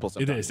find people it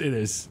sometimes. is. It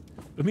is.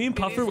 But me and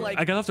Puffer, like-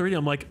 I got off the radio.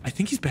 I'm like, I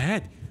think he's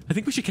bad. I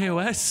think we should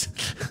KOS.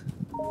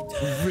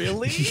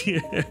 Really?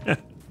 Yeah.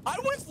 I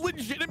was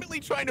legitimately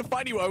trying to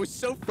find you. I was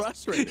so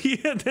frustrated.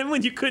 Yeah. Then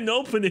when you couldn't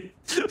open it,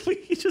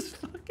 we just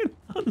fucking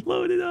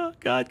unloaded. Oh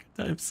God,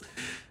 good times.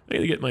 I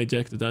gotta get my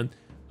ejector done.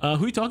 Who are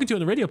you talking to on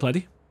the radio,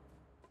 Pletty?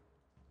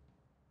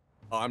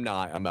 Oh, I'm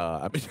not. Who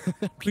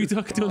are you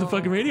talking to on the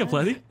fucking radio,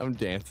 Pletty? I'm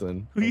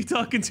dancing. Who are you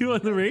talking to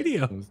on the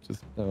radio? I was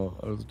just, no,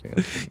 I was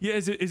dancing. Yeah,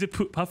 is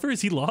it Puffer?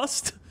 Is he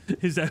lost?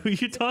 Is that who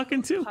you're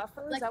talking to?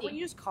 Puffer? Is that what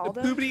you just called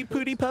him? Poopity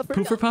pooty puffer.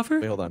 Poofer Puffer?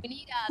 Wait, hold on. We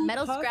need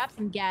metal scraps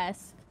and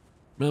gas.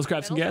 Metal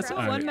scraps and Metal gas?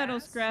 scraps? All One right. metal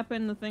scrap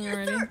in the thing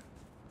already.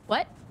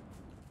 What?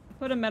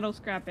 Put a metal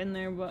scrap in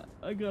there, but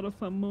I gotta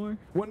find more.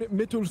 One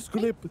metal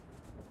script.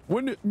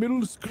 One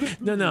metal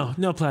script. No,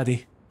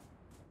 Platty.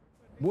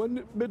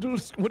 One middle.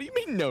 What do you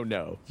mean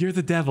no? You're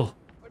the devil.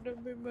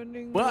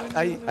 What?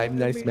 I'm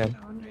nice, man.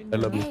 I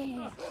love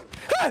you.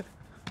 Ah!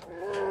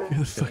 You're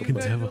the fucking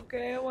devil.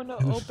 Okay, I want to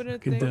You're the open a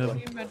fucking thing, devil.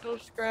 with metal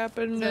scrap,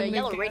 and The then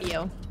yellow make it-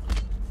 radio.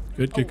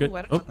 Good. I Oh,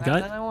 don't got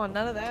it. I don't want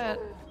none of that.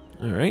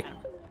 All right.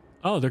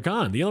 Oh, they're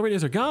gone. The yellow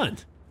radios are gone.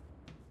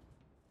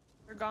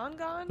 They're gone.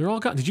 They're all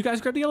gone. Did you guys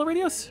grab the yellow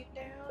radios?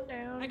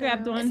 I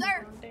grabbed one. Yes,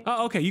 sir.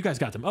 Oh, okay. You guys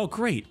got them. Oh,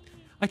 great.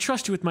 I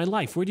trust you with my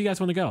life. Where do you guys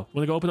want to go?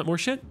 Want to go open up more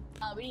shit?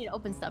 We need to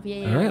open stuff.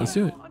 Yeah. All right, let's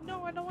do it. Oh,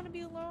 no, I don't want to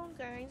be alone,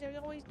 guys. I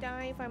always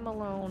die if I'm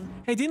alone.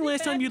 Hey, didn't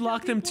last time you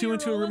lock them two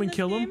into a room and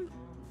kill them?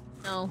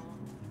 No.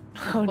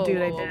 Oh,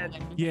 dude, I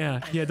did. Yeah.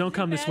 Don't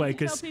come this way,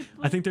 because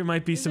I think there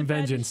might be some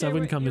vengeance. I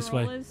wouldn't come this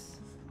way.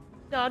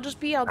 No, I'll just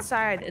be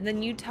outside, and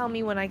then you tell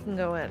me when I can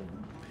go in.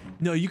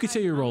 No, you could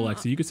say your role,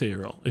 Lexi. You could say your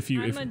role. If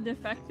you. I'm a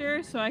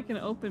defector, so I can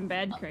open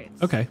bad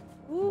crates. Okay.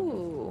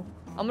 Ooh.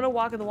 I'm gonna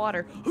walk in the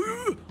water.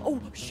 Oh,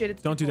 shit.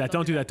 It's Don't do that.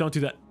 Don't do that. Don't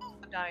do that.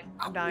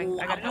 I'm dying.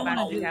 I gotta go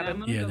back to the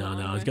cabin. Yeah,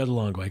 no. It's got a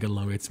long way.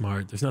 It's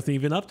smart. There's nothing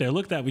even up there.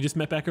 Look at that. We just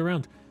met back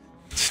around.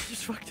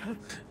 Just fucked up.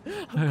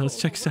 All right, let's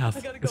check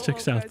south. Let's check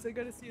south. Guys. I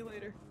gotta see you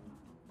later.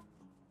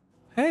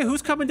 Hey,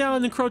 who's coming down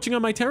and encroaching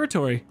on my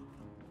territory?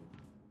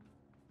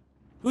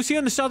 Who's here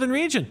in the southern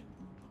region?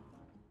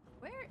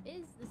 Where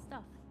is the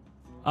stuff?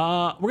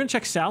 We're gonna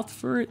check south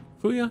for it.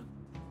 Fuya.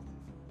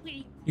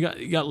 You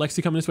got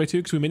Lexi coming this way too,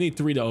 because we may need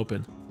 3 to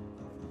open.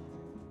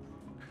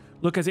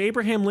 Look, as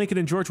Abraham Lincoln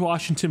and George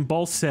Washington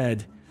both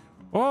said,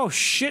 "Oh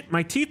shit,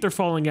 my teeth are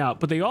falling out,"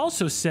 but they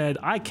also said,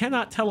 "I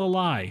cannot tell a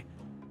lie.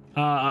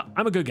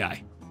 I'm a good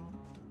guy.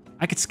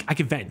 I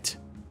could vent,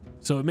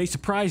 so it may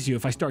surprise you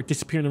if I start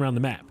disappearing around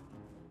the map."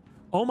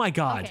 Oh my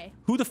God, Okay.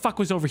 Who the fuck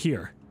was over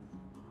here?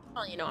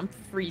 Oh, I'm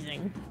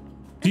freezing.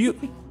 Do you,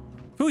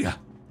 Fuya?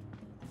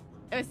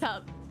 What's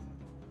up?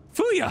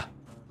 Fuya,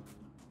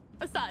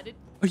 What's up, dude?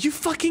 are you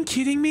fucking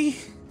kidding me?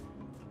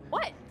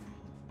 What?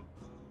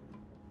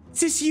 Is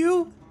this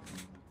you?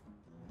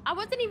 I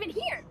wasn't even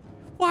here.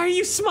 Why are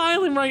you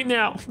smiling right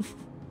now?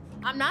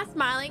 I'm not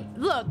smiling.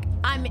 Look,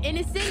 I'm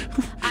innocent.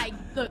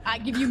 I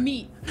give you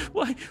meat.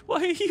 Why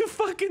are you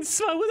fucking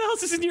smiling? What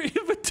else is in your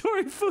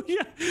inventory,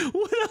 Fuya?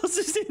 What else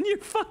is in your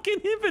fucking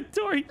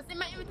inventory? What's in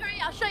my inventory?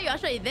 I'll show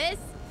you. This.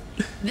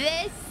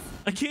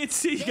 I can't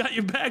see. You got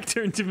your back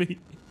turned to me.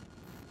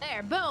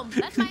 There, boom.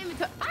 That's my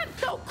inventory. I'm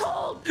so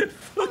cold.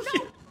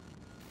 Oh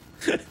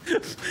no.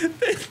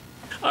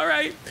 All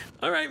right,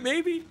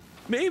 maybe,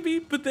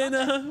 but then,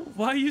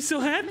 why are you so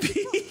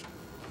happy?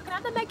 Can I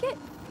have the med kit?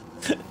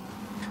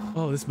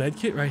 Oh, this med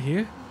kit right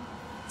here?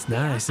 It's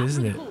nice,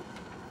 isn't it? Cool.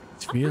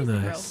 It's real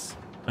nice.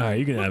 All right,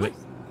 you can have it.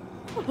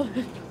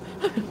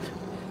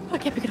 I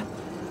can't pick it up.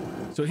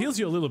 So it heals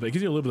you a little bit,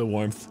 gives you a little bit of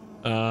warmth.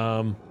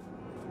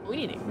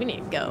 We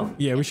need to go.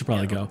 Yeah, we should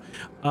probably go.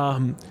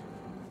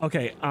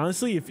 Okay,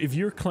 honestly, if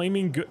you're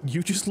claiming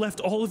you just left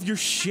all of your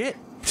shit.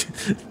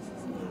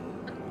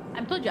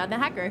 I told you I'm the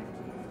hacker.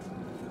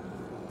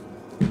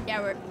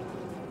 Yeah, we're.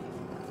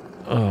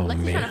 Oh,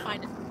 Lexi's man. trying to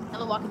find us.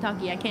 Another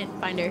walkie-talkie. I can't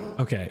find her.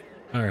 Okay,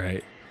 all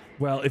right.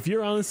 Well, if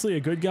you're honestly a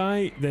good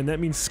guy, then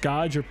that means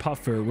Scodge or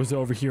Puffer was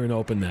over here and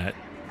opened that.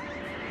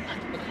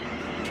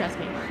 Trust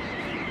me.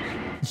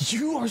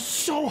 You are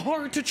so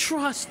hard to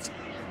trust.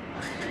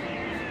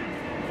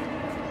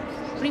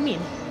 What do you mean?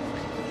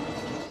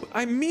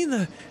 I mean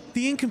the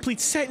incomplete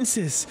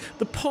sentences,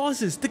 the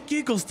pauses, the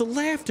giggles, the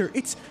laughter.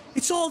 It's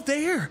all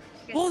there.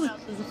 All the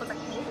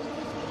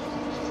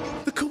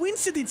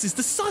coincidences,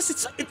 the sus.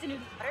 It's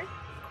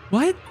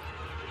what?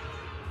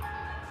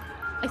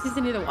 Lexi's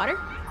into the water?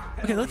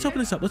 Okay, let's open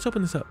this up. Let's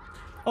open this up.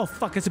 Oh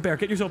fuck, it's a bear.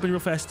 Get yours open real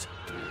fast.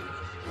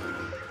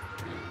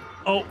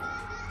 Oh.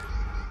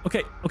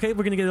 Okay,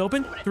 we're gonna get it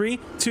open. 3,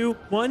 2,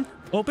 1,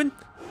 open.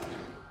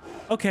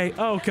 Okay.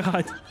 Oh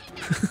god.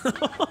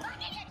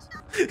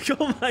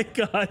 Oh my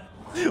god.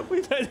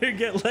 We better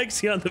get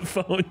Lexi on the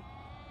phone.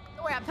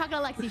 Don't worry, I'm talking to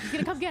Lexi. She's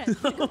gonna come get us.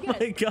 Oh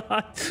my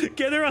god.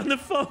 Get her on the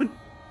phone.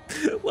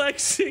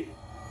 Lexi.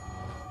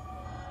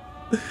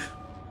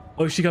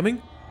 Oh, is she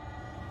coming?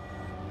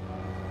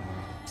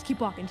 Just keep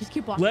walking.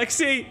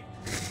 Lexi.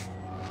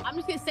 I'm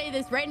just gonna say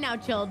this right now,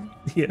 Chilled.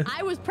 Yeah.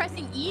 I was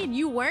pressing E and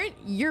you weren't.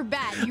 You're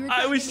bad. You were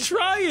I was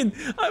trying.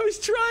 I was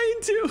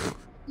trying to.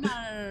 No.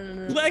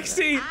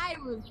 Lexi. I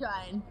was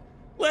trying.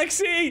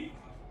 Lexi.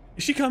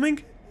 Is she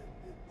coming?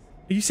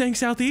 Are you saying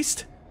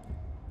southeast?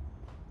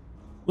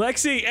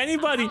 Lexi,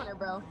 anybody? I'm calling her,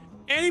 bro.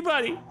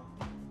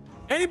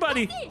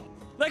 Anybody?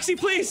 Lexi,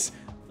 please.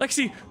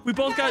 Lexi, we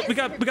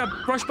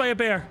got brushed by a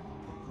bear.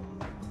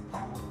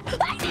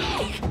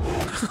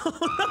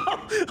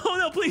 Oh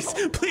no, please,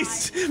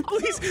 Lexi,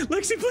 please.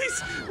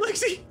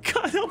 Lexi,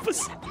 God help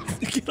us.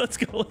 Okay, let's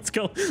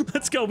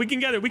go. We can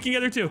get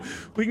her too.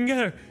 We can get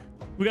her.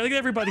 We gotta get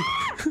everybody.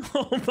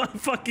 Oh my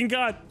fucking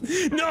god.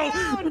 No.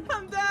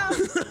 I'm down.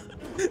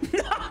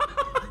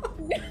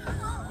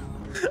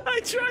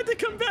 I tried to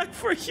come back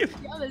for you.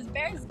 Yo, this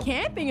bear's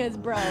camping us,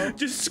 bro.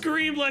 Just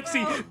scream,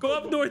 Lexi. Go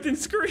up north and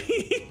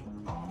scream.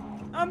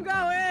 I'm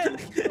going.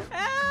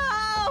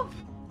 Help!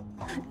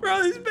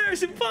 Bro, this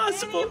bear's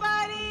impossible.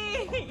 Anybody!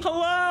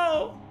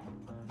 Hello?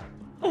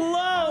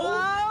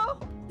 Hello?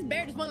 This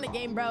bear just won the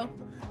game, bro.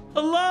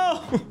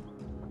 Hello?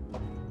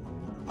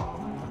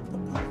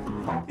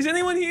 Is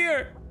anyone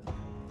here?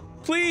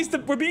 Please,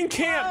 we're being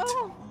camped.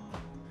 Hello?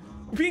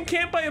 We're being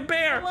camped by a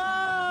bear.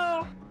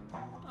 Hello?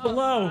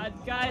 Hello? Oh, God,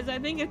 guys, I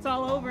think it's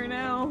all over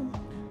now.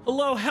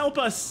 Hello, help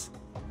us.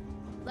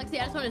 Lexi,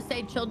 I just want to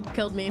say Chilled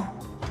killed me.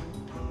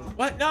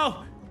 What?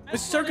 No. I The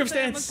just wanna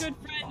say I'm a circumstance. good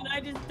friend and I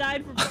just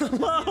died for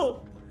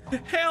Hello.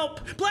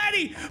 Help.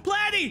 Blatty.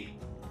 Blatty.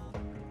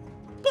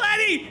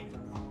 Blatty.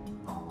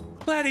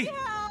 Blatty.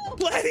 Help.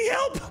 Blatty,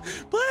 help.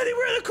 Blatty,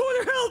 we're in a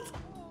corner. Help.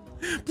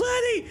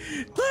 Blatty.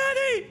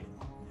 Blatty.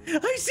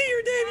 I see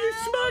your name, you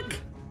schmuck.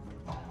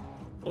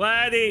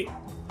 Blatty.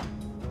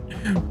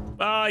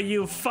 Oh,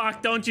 you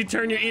fuck. Don't you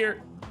turn your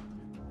ear.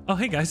 Oh,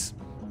 hey, guys.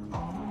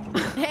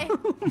 Hey.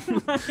 Oh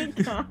my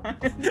God.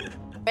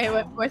 Wait,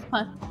 where's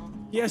Puff?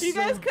 Yes. You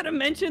guys could have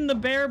mentioned the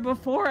bear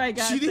before I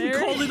got She didn't there.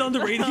 call it on the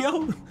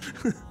radio?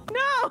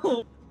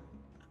 No.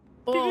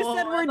 You just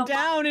said we're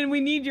down and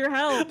we need your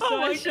help, so Oh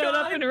my I showed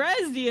up God. and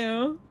rezzed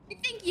you. I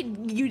think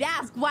you'd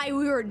ask why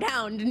we were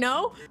down,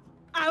 no?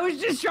 I was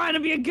just trying to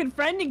be a good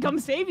friend and come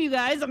save you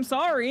guys. I'm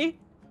sorry.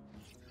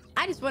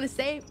 I just want to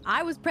say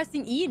I was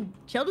pressing E and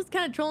Chilled was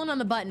kind of trolling on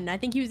the button. I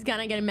think he was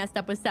kind of getting messed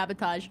up with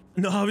sabotage.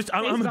 No, I'm He's a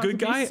about good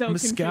to be guy. so I'm a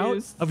scout.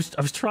 confused.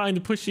 I was trying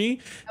to push E.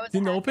 I was a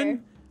Didn't hacker.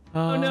 open.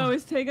 Oh no,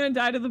 is Tay gonna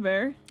die to the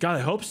bear? God, I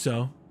hope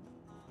so.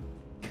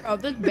 Oh,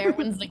 this bear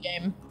wins the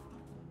game.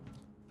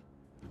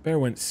 Bear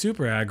went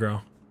super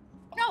aggro.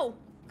 No,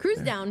 Crew's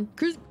down.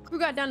 Crew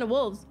got down to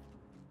wolves.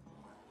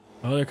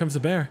 Oh, there comes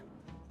the bear.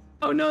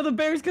 Oh no, the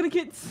bear's gonna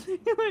get.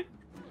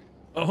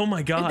 Oh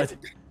my God.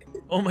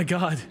 Oh my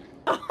God.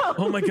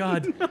 Oh my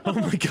God. Oh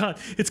my God.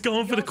 It's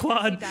going for the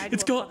quad.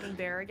 It's going.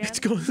 It's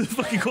going for the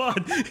fucking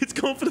quad. It's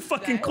going for the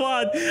fucking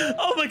quad.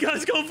 Oh my God.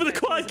 It's going for the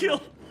quad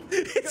kill.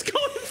 It's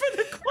going for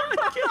the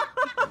quad kill.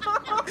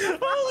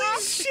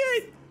 Holy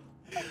shit.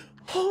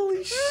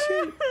 Holy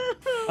shit.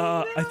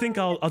 I think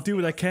I'll do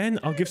what I can.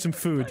 I'll give some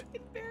food.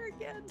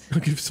 I'll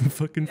give some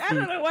fucking I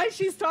don't food. know why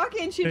she's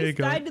talking. She There you just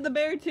go. died to the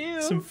bear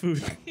too. Some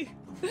food.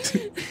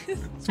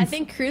 I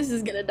think Cruz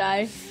is gonna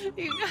die.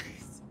 You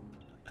guys.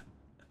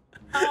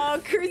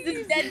 Oh, Cruz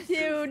is dead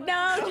too.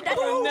 No, she died.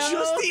 Oh, no.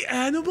 just the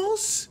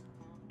animals?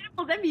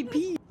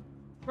 MVP.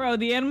 Bro,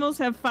 the animals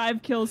have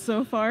 5 kills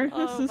so far.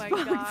 Oh this is my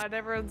fucked. God,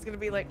 everyone's gonna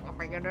be like, oh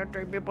my God,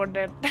 3 people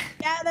dead.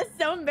 Yeah, that's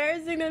so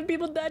embarrassing that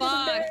people died to the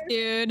Fuck, bear.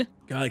 dude.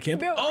 God, I can't.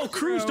 Bro, Oh,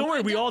 Cruz, don't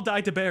worry. We all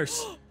died to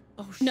bears.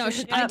 No, I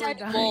Yeah, died we're to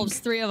dying. wolves,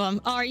 3 of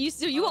them. Oh, are you?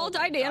 So you all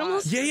died to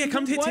animals? Yeah, yeah.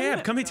 Come hit One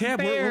Tab. Come hit Tab.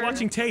 We're bear.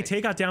 watching Tay.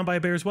 Tay got down by a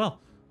bear as well.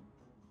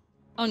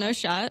 Oh, no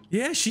shot.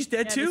 Yeah, she's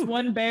dead Yeah, this too.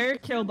 one bear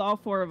killed all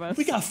 4 of us.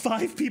 We got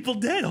 5 people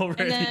dead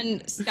already. And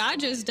then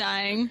Scotch is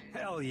dying.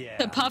 Hell yeah.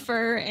 To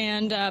Puffer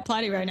and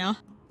Platty right now.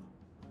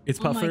 It's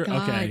Oh my Puffer.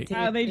 God, Okay. dude.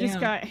 Wow, they just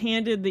Damn. got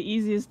handed the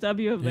easiest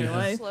W of their Yeah.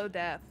 life. Slow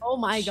death. Oh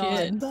my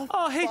Shit. god.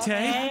 Oh, hey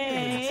Tay.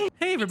 Hey.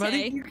 Hey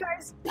everybody. Tay. You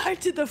guys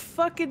died to the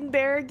fucking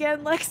bear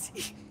again,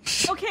 Lexi.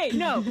 Okay,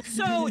 no.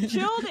 So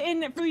Chilled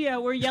and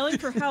Fuya were yelling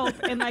for help,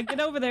 and I get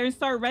over there and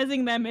start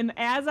rezzing them. And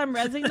as I'm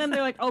rezzing them,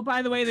 they're like, "Oh,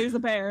 by the way, there's a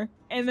bear."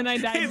 And then I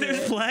died. Hey, to there's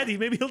it. Platty.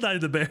 Maybe he'll die to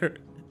the bear.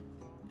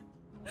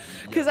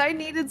 Because I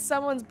needed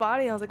someone's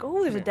body. I was like,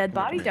 oh, there's a dead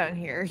body down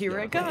here. Here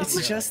I come.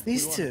 It's just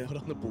these two. Put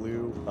on the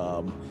blue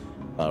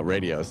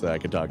radio so I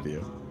can talk to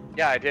you.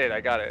 Yeah, I did.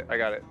 I got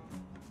it.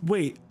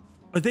 Wait,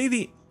 are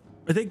they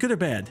good or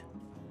bad?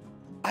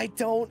 I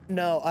don't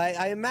know.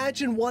 I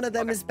imagine one of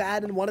them is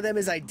bad and one of them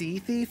is ID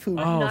thief, who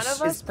Oh, None of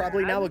is us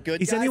probably now a good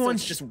Is guy. anyone-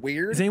 So it's just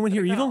weird. Is anyone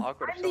here evil?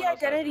 Awkward if I'm the someone else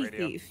has identity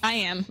radio. thief. I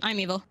am. I'm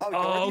evil. you're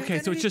Oh, the okay.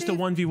 So it's identity just a thief?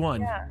 1v1.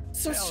 Yeah.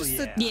 So it's just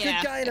a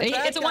Yeah. good guy and a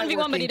bad It's a guy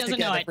 1v1, but he working doesn't know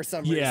together it. for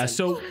some Yeah. reason.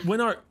 So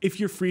if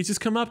your freezes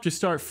come up, just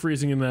start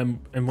freezing them,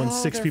 and when Oh,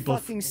 6 they're people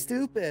fucking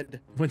stupid.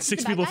 when 6 Is it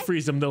that people guy?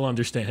 freeze them, they'll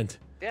understand.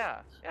 Yeah.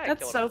 I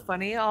That's killed so him.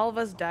 funny. All of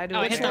us died to Oh,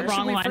 I a hit bear. the Should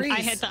wrong we one. freeze?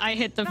 I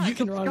hit the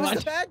fucking It wrong was one.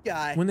 the bad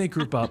guy. When they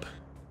group up.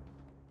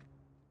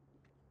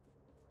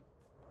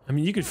 I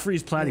mean, you could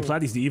freeze Platty.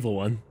 Platty's the evil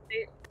one.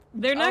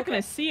 They're not Okay.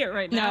 gonna see it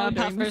right now. No,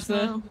 during Puffer's this,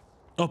 the.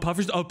 though. Oh,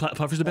 Puffer's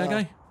the bad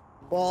guy.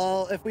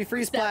 Well, if we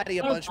freeze Platty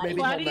a bunch, maybe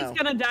he'll Platty's know.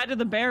 gonna die to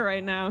the bear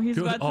right now. He's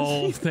Good. about to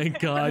Oh, see.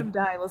 thank Let him God.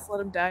 die. Let's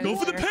let him die. Go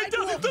for the There.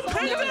 penta! The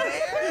penta!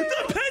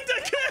 The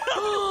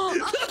pentakill!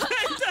 The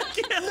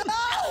pentakill!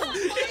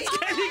 It's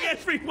getting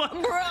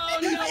everyone. Bro,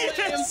 no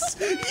Yes!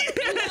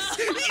 Yes!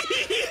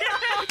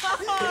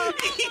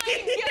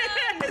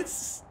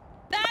 Yes!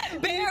 That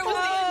bear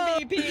was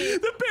the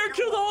MVP. The bear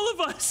killed all of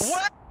us.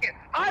 What?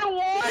 I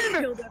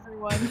won! Killed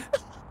everyone.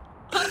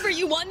 Puffer,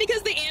 you won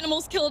because the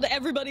animals killed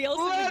everybody else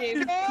in the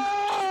game.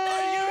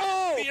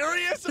 Are you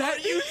serious? Are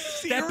you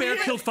serious? That bear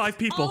killed 5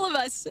 people. All of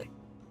us.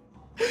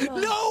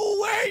 No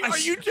way! Are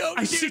you joking?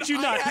 I shit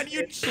you not. I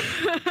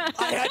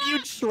had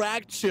you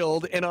track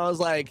Chilled, and I was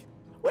like,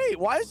 wait,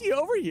 why is he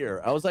over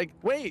here? I was like,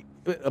 wait,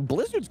 a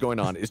blizzard's going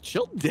on. Is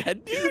Chilled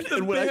dead, dude? The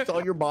And when I bear- saw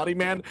your body,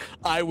 man,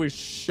 I was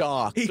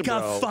shocked. He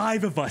got bro.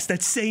 5 of us.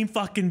 That same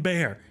fucking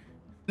bear.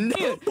 No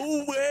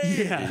way.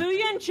 Yeah.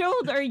 Fuya and and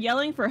Chilled are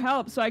yelling for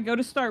help, so I go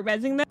to start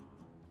rezzing them.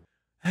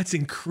 That's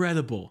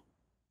incredible.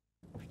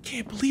 I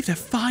can't believe that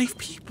 5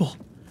 people.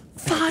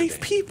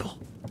 5 people.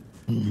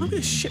 I'm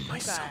gonna shit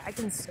myself. I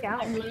can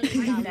scout. I'm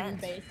literally not in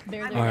base.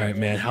 Barely All right, ready.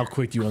 man. How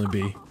quick do you want to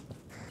be?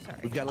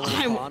 We've got a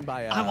little pond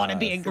by I want to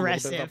be us, a little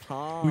bit of a aggressive.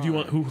 pond. Who do you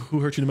want? Who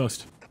hurt you the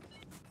most?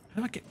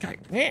 How do I get?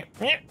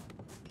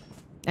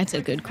 That's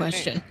a good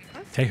question.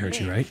 Tay hurt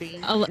you, right?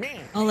 I'll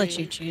let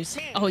you choose.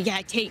 Oh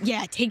yeah,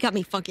 Tay got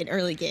me fucking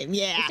early game.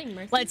 Yeah, Using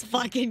mercy? let's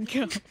fucking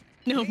go.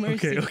 No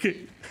mercy.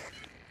 Okay.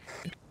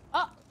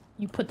 Oh,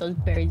 you put those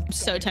berries. I'm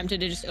so tempted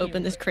to just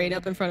open this crate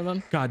up in front of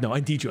him. God, no, I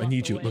need you. I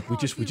need you. Look, we'll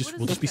just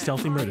be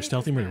stealthy murder.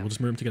 Stealthy murder. We'll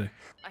just murder them together.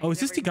 Oh, is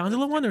this the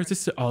gondola one, or is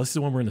this? Oh, this is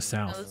the one we're in the No,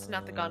 south. this is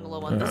not the gondola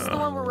one. This is the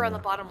one where we're on the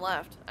bottom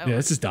left. Oh, Yeah,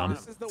 this is dumb.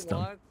 This is the It's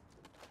dumb. one.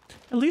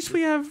 At least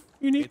we have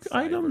unique It's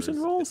items Cyber's.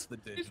 and rolls. It's the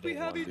digital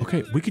one.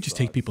 Okay, we could just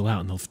take people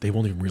out and they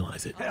won't even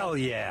realize it. Hell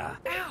yeah.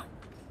 Ow!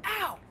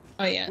 Ow!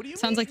 Oh yeah, What do you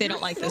sounds mean? like they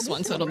don't like this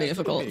one, so it'll be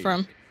difficult for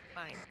him.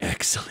 Fine.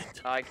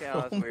 Excellent. I can't.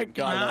 Oh That's my weird.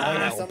 god.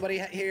 Okay, no. somebody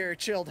here,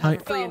 chilled.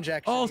 Have a free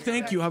injection. Oh,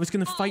 thank you. I was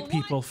gonna fight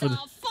people for the.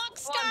 fuck,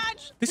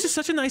 Scotch? This is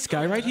such a nice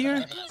guy right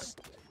here.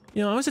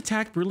 You know, I was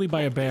attacked brutally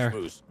by a bear. It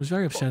Moose. was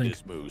very Fuck upsetting.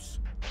 this moose.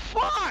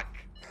 Fuck!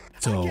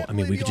 So, can't I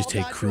mean, we believe could just you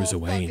all take got Cruz to a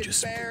away and fucking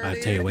just bear,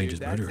 Tay away and Dude,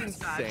 just that's murder her.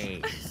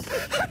 insane.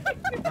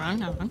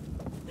 Wrong.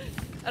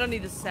 I don't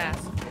need the sass.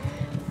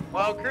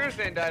 Well, Cruz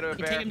didn't die to a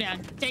Take bear. him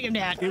down. Take him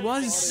down. It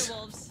was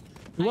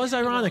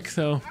ironic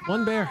though.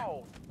 One bear,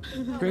 Ow.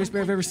 greatest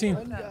bear I've ever seen.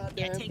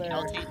 Yeah, take it.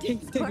 I'll take it.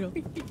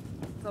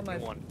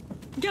 One.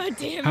 God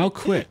damn. How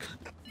quick?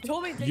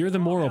 You're the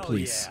moral Hell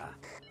police. yeah.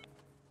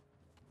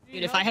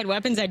 Dude, if I had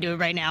weapons, I'd do it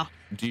right now.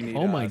 Do you need,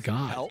 Oh my some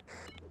God. help?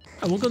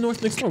 Oh, we'll go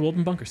north next door. We'll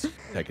open bunkers.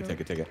 Take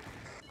it.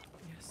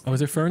 Oh, is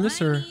there fur in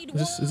this, or is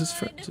this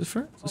fur? Is this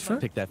fur? Is this fur?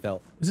 Take that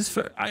felt. Is this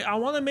fur? I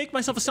want to make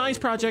myself a science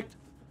project.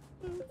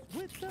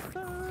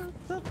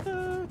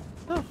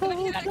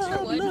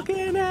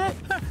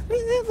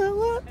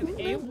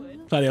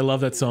 Buddy, I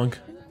love that song.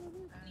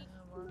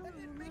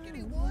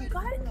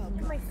 Got it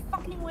in my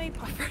fucking way,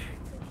 Puffer.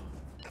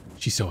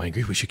 She's so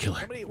angry. We should kill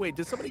her. Wait,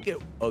 did somebody get?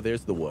 Oh,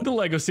 there's the wood. The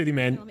Lego City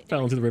man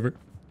fell into the river.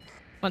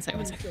 One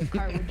second.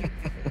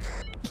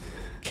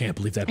 Can't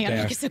believe that I gotta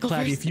bear. make a sickle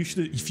Claddy, first.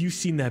 if you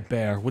seen that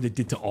bear, what it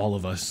did to all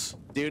of us.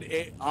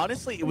 Dude,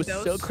 honestly, it was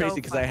That so was so crazy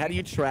because I had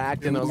you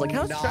tracked, and I was like,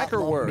 "How's Not tracker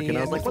lump work?" me And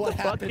I was in like, with "What the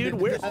fuck, happened dude? to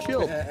Where's that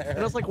Chilled?" bear. And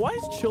I was like, "Why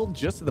is Chilled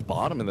just at the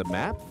bottom of the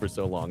map for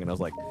so long?" And I was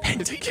like,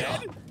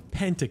 Pentakill.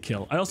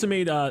 Pentakill. I also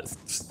made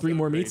 3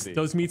 more meats. crazy.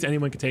 Those meats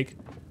anyone could take.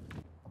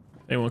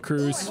 Anyone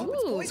Cruz?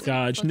 Ooh.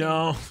 Scotch.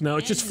 No,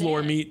 it's just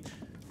floor meat.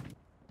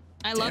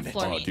 I love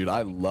floor "Oh, meat. dude,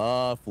 I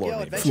love floor Yo,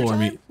 meat." adventure Floor time?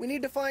 meat. We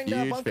need to find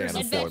Huge bunkers.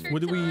 fan of floor meat.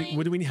 What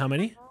do we need? How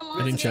many?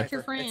 I didn't check. Your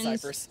It's friends.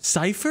 ciphers.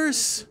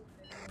 Ciphers?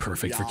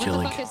 Perfect for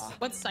killing.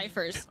 What's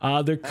ciphers?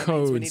 They're That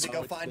means we need codes. to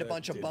go find a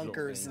bunch of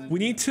bunkers. And We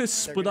need to they're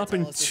split gonna up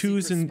in tell us the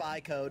 2s secret and spy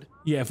code.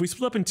 yeah. If we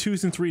split up in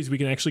 2s and 3s, we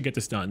can actually get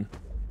this done.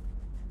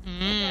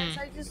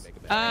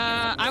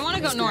 I want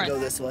to go Go north.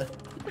 this way.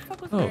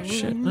 Oh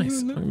shit!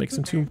 Nice. I'm gonna make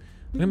some 2. I'm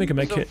gonna make a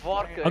med There's kit. some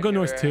vodka I'll go in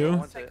north there. I too.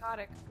 want it.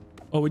 Psychotic.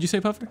 Oh, what'd you say,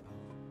 Puffer?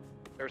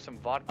 There's some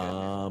vodka.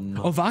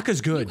 Oh,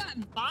 vodka's good.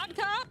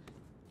 Vodka?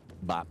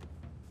 Bop.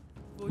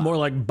 More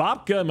like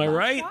babka, am I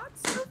right?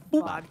 Shots of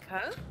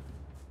vodka.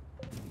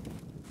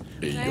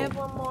 Can I have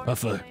one more?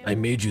 Puffer, I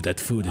made you that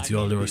food. It's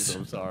all yours.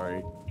 I'm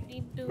sorry. I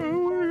need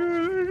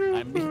to-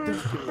 I made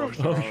this too. I'm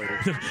sorry.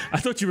 I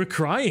thought you were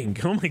crying.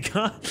 Oh my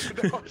god.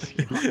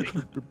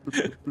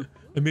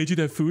 I made you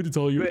that food. It's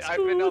all yours. Wait, I've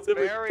been Oh, up it's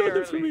never very done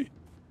it for early. me.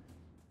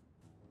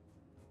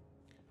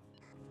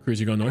 Cruz,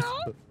 you going north?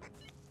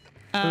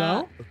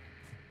 Hello?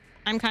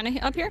 I'm kind of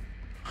up here.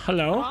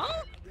 Hello?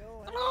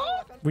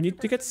 We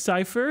need to get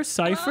ciphers.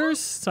 Where's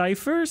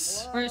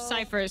ciphers? Where's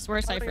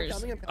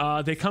ciphers?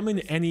 They come in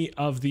any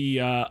of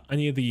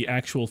the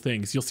actual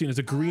things. You'll see there's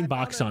a green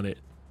box on it.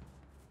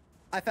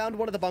 I found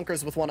one of the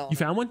bunkers with one on. You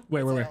found one?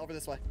 Where? Over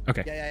this way.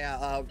 Okay.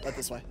 Yeah.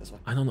 This way.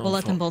 I don't know. We'll let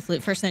if them I'll- both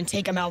loot first, then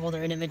take them out while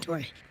they're in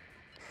inventory.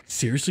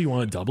 Seriously, you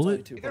want to double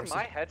it? Either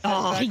my headset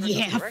Oh, back or the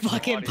yeah, directional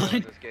fucking audio in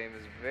bud. This game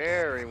is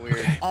very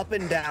weird. Up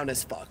and down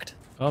is fucked.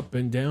 Up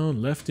and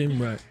down, left and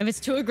right. If it's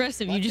too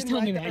aggressive, you just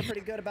tell me, man.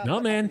 No,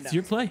 man, it's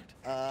your play.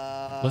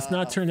 Let's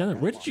not turn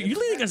down. Where did you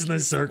leading us in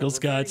this circle,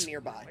 Scotch?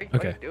 Nearby. Why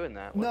Okay. are you doing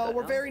that? What No, the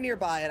we're hell? very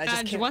nearby, and I just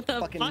Scotch, can't what the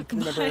fucking fuck,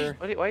 remember.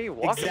 Why are you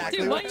walking? Exactly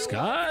Dude, what what-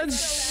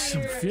 Scotch,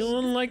 I'm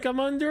feeling like I'm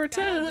under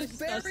attack.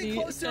 Very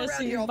close to around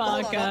Sussy here. Hold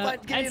on, vodka. I'll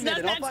find, give me a That's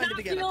minute. not, I'll find it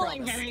again, I feeling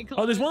promise. very close.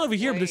 Oh, there's one over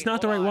here, but it's Wait,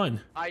 not the right hold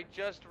one. I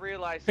just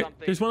realized Hey,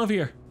 something. there's one over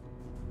here. One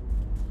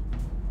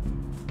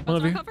What's over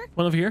wrong, here. Puffer?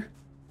 One over here.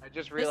 I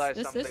just realized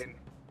this. something.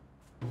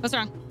 What's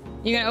wrong?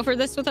 You gonna offer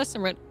this with us,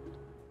 or what?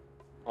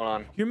 Hold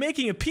on. You're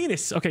making a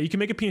penis. Okay, you can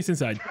make a penis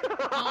inside.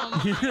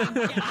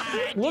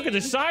 Look at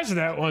the size of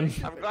that one.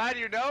 I'm glad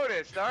you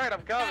noticed. All right,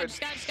 I'm coming.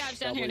 Scotch,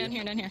 down here, down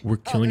here. We're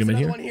killing there's him in another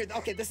here. one here.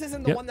 Okay, this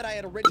isn't the Yep. one that I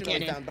had originally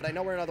Get in. found, but I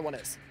know where another one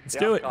is. Let's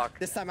do it. Cock.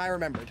 This time I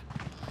remembered.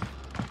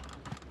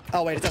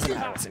 Oh wait, it doesn't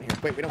matter what's in here.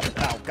 Wait, we don't.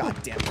 Oh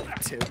god damn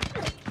it, too.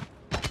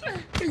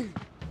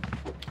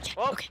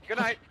 Well, good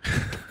night.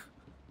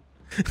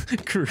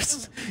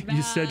 Cruz,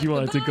 you said you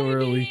wanted to go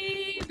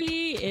early.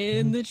 Baby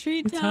in the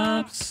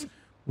treetops.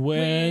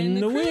 When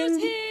the cruise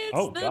wind. hits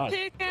Oh, the God.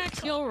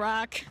 pickaxe, you'll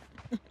rock.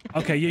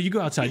 Okay, yeah, you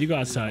go outside. You go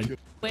outside.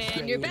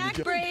 When your back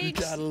You breaks,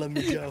 gotta let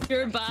me go.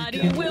 your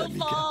body will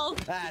fall.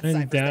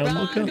 And down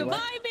Rock we'll go.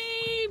 goodbye,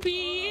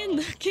 baby, in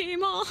the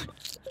game on.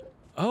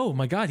 Oh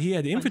my God, he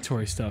had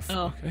inventory stuff.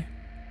 Oh. Okay.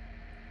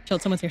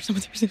 Chilled, someone's here.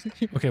 Someone's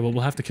here. Okay, well,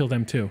 we'll have to kill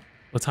them too.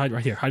 Let's hide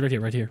right here. Hide right here.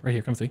 Right here. Right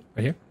here. Come see.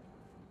 Right here.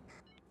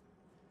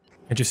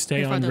 And just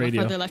stay on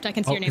radio. Farther left. I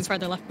can see Oh, your name. it's-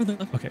 Farther left. Farther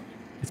left. Okay.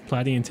 It's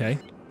Platty and Tay.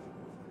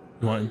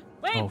 You want?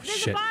 Wait, Oh there's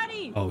shit. a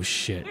body. Oh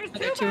shit. There's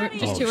Okay, two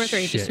bodies. just Oh, two or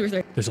three. shit. Just two or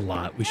three. There's a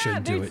lot. We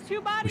shouldn't do there's it.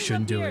 two bodies We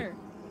shouldn't up do here.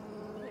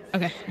 it.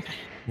 Okay.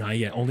 Not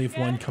yet. Only if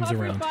one comes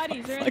couple around.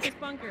 Bodies. They're in this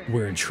bunker.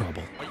 We're in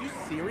trouble. Are you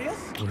serious?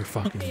 We're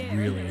fucking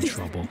really in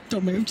trouble.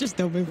 Don't move. Just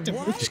don't move.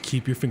 Don't move. Just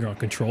keep your finger on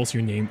control so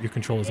your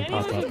control doesn't Danny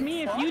pop was up. with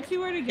me. If you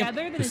two are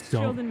together, then Just it's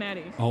Chilled don't. and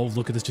Maddie. Oh,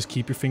 look at this. Just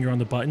keep your finger on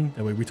the button.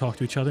 That way we talk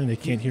to each other and they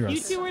can't hear You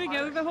us. two were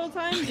together the whole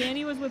time.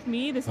 Danny was with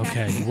me. This has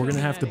Okay, to be we're Chilled gonna and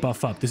have to Maddie.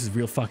 buff up. This is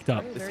real fucked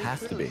up. This has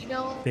to be.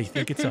 They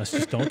think it's us.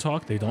 Just don't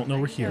talk. They don't know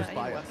we're here.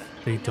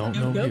 They don't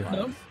know we're here.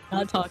 Nope.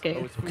 Not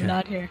talking. Okay.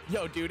 Not here.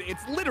 Yo, dude,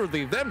 it's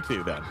literally them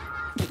two then.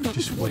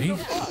 Just wait.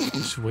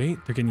 Just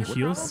wait. They're getting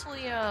heals.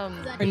 Probably,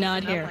 We're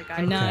not here.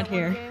 We're not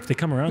here. If they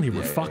come around here,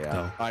 we're Yeah, fucked yeah. though.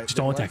 All right, Just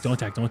don't let's- attack. Don't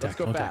attack. Don't attack. Let's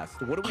go Don't attack.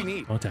 fast. What do we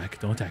need? Don't attack.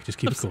 Don't attack. Just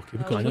keep it cool. Keep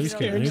it cool. I know you're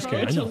scared. I know you're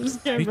scared. I know. I'm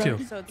scared, Me bro.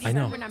 too. So it's I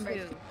know. Number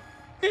numbers.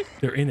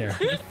 They're in there.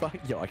 Yo, I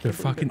can't They're believe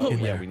fucking it. in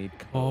Yeah, there. we need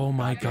Oh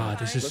my God,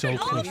 this is so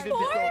close.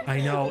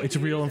 I know. It's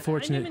real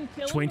unfortunate. even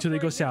kill Just wait them until they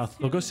go before it south. gets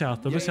They'll go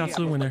south. They'll go south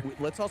to the winner.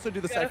 Let's also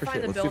do the We gotta cipher find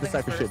shit. the Let's do the buildings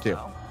cipher shit first, too.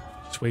 though.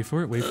 Just wait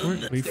for it. Wait for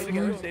it. Wait Stay for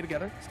together. it. Stay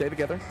together. Stay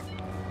together.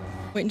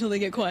 Wait until they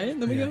get quiet.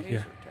 Then we go.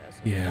 Yeah.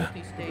 Yeah.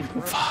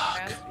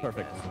 Fuck.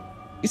 Perfect.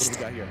 What do we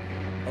got here?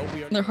 Oh,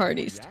 we are. They're hard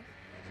east.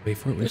 Wait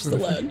for it. Wait They're for it. still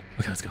Wait for it. loud.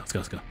 Okay, let's go. Let's go.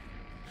 Let's go.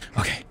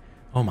 Okay.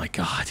 Oh my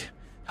God,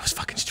 that was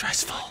fucking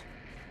stressful.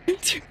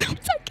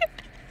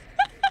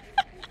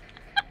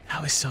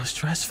 That was so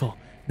stressful.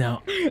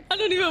 Now. I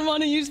don't even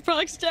want to use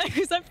prox check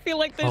because I feel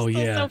like they're Oh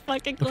still yeah. so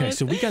fucking close. Okay,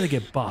 so we gotta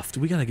get buffed.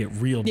 We gotta get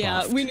real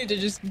yeah, buffed. we need to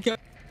just go.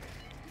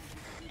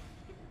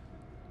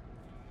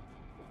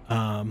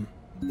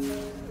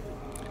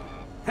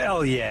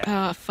 Hell yeah.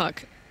 Ah,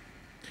 fuck.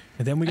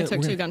 And then we I got.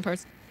 took two gun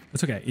parts.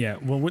 That's okay. Yeah.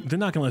 Well, they're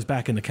not gonna let us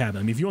back in the cabin.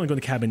 I mean, if you want to go in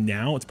the cabin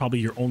now, it's probably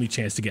your only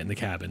chance to get in the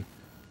cabin.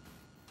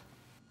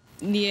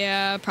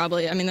 Yeah,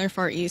 probably. I mean, they're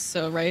far east,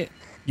 so right.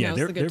 Yeah, Now's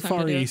the they're good time to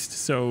far do it. east.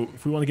 So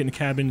if we want to get in the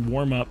cabin,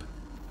 warm up.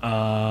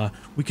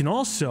 We can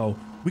also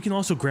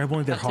grab one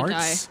of their About to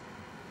hearts.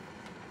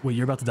 Wait,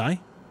 you're about to die?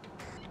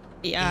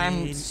 Yeah,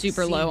 I'm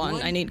super low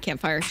on. I need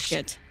campfire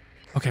shit.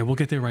 Okay, we'll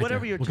get there right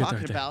Whatever there. you're We'll get there talking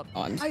right there. about,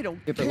 Oh, I'm I don't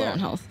super low care. on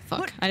health. Fuck.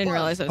 But I didn't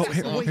realize I was Oh, this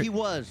here, low. the way he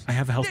was. I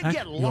have a health Then pack.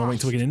 get You want to wait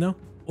until we get in though?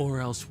 Or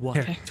else what?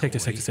 Here, take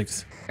this. Take this. Take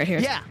this. Right here.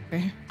 Yeah,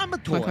 Right here. I'm a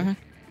Come on, come toy on.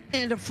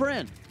 and a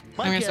friend.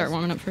 My I'm gonna guess start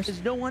warming up first.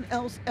 is no one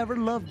else ever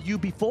loved you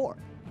before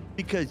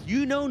because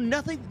you know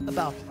nothing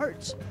about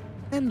hearts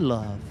and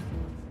love.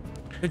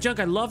 The junk,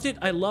 I loved it.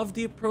 I loved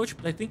the approach,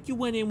 but I think you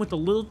went in with a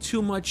little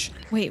too much.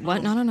 Wait,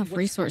 what? Not enough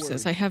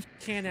resources. I have.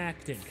 Can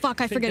acting.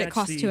 Fuck! I forget it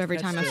costs 2 every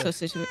time.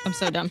 I'm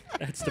so dumb.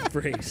 That's the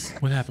phrase.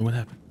 What happened? What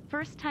happened?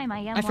 First time I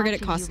am I forget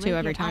it watching costs you 2 live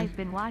every it, time. I've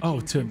been watching Oh,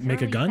 to since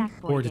make a early gun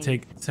Sackboy or to days.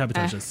 take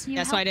sabotage us? You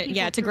Yeah, so I help did.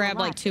 Yeah, people to through a grab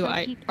like lot, 2. so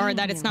I keep or doing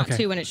that it's it. not Okay.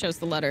 2 when it shows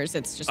the letters.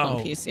 It's just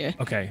one piece. Yeah.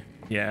 Okay.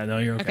 Yeah. No,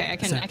 you're okay.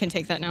 Okay, I can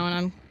take that now, and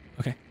I'm.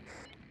 Okay.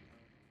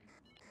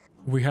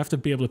 We have to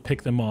be able to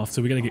pick them off,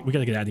 so we gotta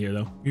get out of here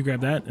though. You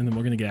grab that, and then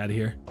we're gonna get out of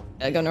here.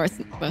 Go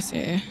northwest.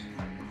 Yeah.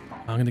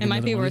 I'm gonna. Get It might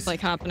another be one of worth these.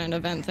 like hopping an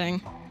event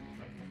thing.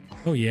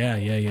 Oh yeah.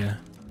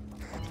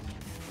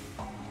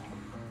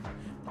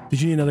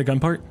 Did you need another gun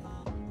part?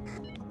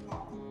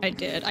 I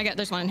did.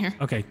 There's one in here.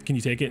 Okay. Can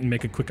you take it and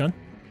make a quick gun?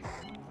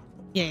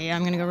 Yeah,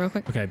 I'm gonna go real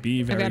quick. Okay.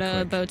 Be very I got a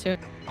quick. bow too.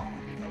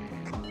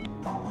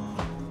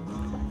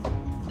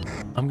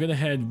 I'm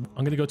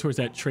gonna go towards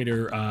that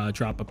Traitor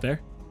drop up there.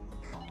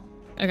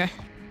 Okay.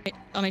 Wait,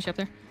 I'll meet you up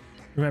there.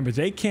 Remember,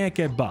 they can't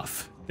get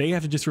buff. They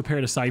have to just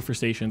repair the cipher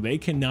station. They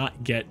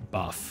cannot get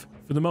buff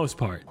for the most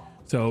part.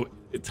 So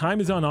time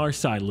is on our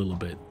side a little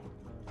bit.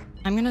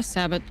 I'm gonna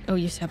sabotage. Oh,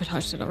 you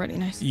sabotaged it already.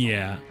 Nice.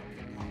 Yeah.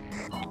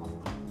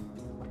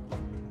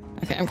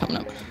 Okay, I'm coming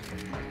up.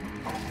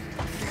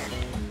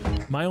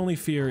 My only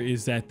fear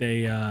is that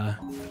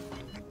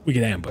we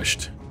get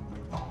ambushed.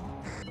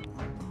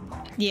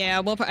 Yeah,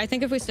 well, I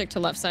think if we stick to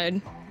left side,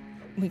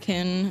 we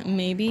can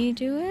maybe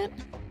do it.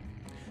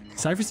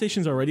 Cipher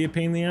station's already a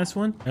pain in the ass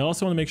one. I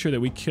also want to make sure that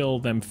we kill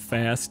them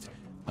fast,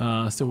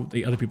 so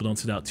the other people don't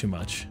sit out too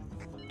much.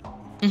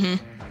 Mm-hmm.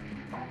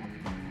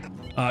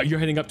 You're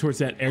heading up towards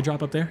that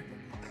airdrop up there?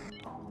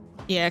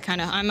 Yeah, kind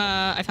of.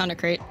 I found a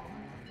crate.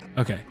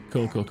 Okay,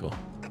 cool.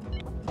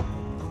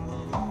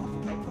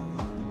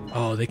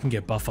 Oh, they can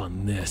get buff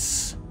on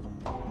this.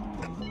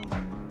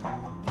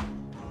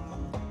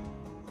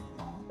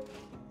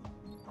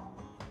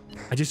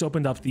 I just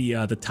opened up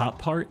the top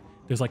part.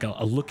 There's like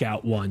a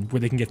lookout one where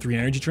they can get 3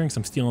 energy drinks.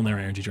 I'm stealing their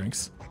energy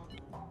drinks.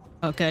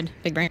 Oh, good.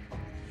 Big brain.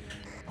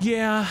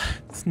 Yeah,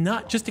 it's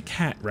not just a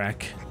cat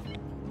wreck.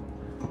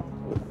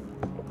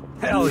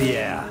 Hell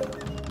yeah.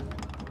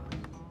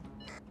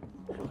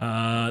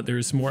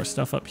 There's more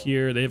stuff up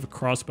here. They have a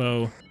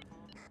crossbow.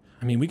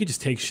 I mean, we could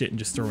just take shit and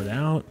just throw it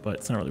out, but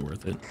it's not really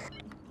worth it.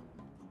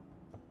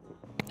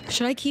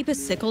 Should I keep a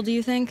sickle, do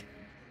you think?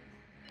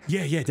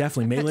 Yeah,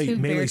 definitely.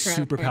 Melee's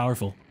super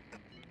powerful.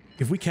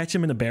 If we catch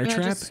them in a bear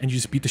trap and you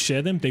just beat the shit out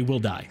of them, they will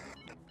die.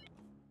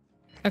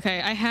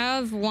 Okay, I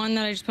have one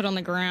that I just put on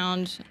the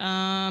ground.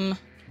 I'm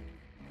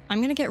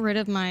gonna get rid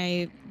of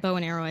my bow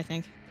and arrow, I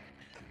think.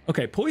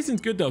 Okay,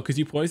 poison's good though, because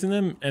you poison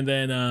them, and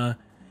then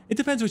it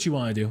depends what you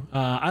want to do.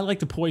 I like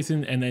to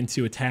poison and then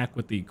to attack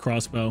with the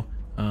crossbow.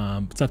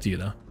 It's up to you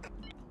though.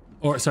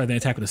 Or sorry, then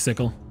attack with a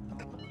sickle.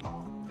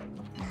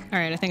 All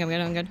right, I think I'm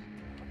good. I'm good.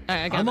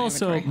 I got I'm my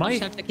also inventory. I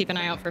just have to keep an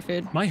eye out for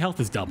food. My health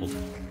is doubled.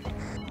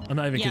 I'm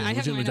not even kidding. I have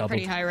Legitimately mine up doubled.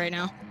 pretty high right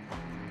now.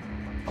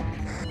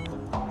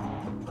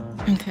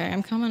 Okay,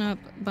 I'm coming up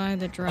by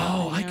the drop.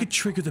 Oh, I could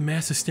trigger the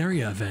mass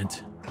hysteria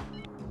event.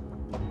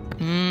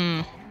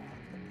 Hmm.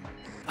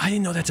 I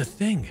didn't know that's a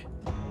thing.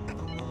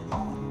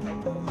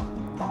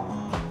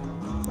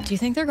 Do you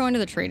think they're going to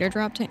the trader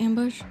drop to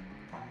ambush?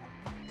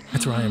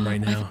 That's where I am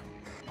right now.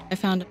 I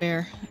found a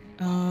bear.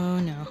 Oh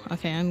no.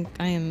 Okay,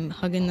 I am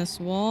hugging this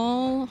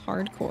wall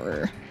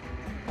hardcore.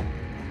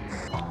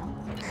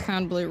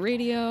 Found blue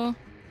radio.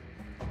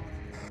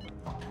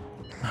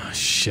 Oh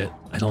shit.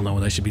 I don't know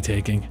what I should be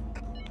taking.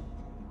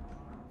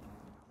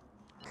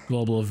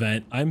 Global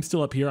event. I'm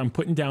still up here. I'm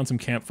putting down some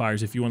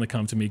campfires if you want to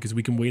come to me, because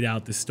we can wait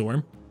out this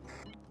storm.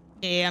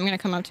 Yeah, I'm gonna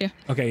come up to you.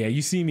 Okay, yeah,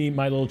 you see me,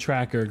 my little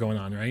tracker going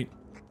on, right?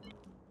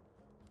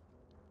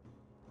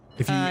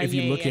 If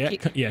you look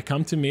at,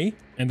 come to me,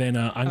 and then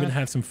I'm gonna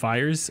have some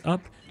fires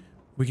up.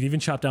 We can even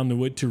chop down the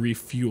wood to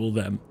refuel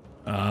them.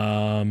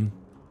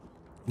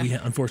 We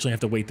unfortunately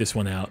have to wait this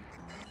one out.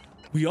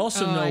 We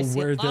also know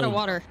where the... a lot of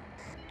water.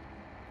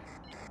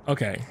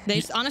 Okay.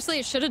 Honestly,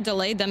 it should have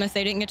delayed them if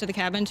they didn't get to the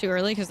cabin too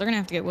early, because they're gonna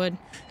have to get wood.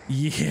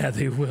 Yeah,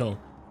 they will.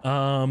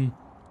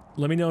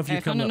 Let me know if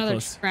you come up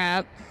close.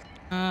 Trap.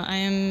 I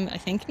am, I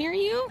think, near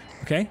you.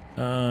 Okay.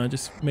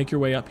 Just make your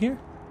way up here.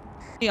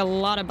 See a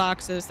lot of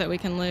boxes that we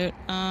can loot.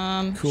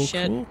 Cool.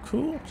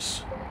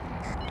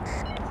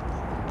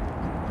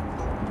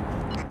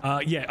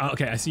 Yeah.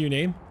 Okay. I see your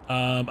name.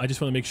 I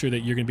just want to make sure that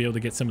you're gonna be able to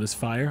get some of this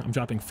fire. I'm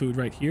dropping food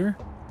right here.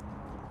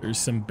 There's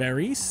some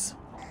berries.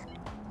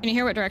 Can you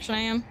hear what direction I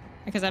am?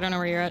 Because I don't know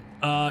where you're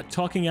at.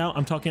 Talking out.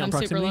 I'm talking out in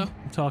proximity.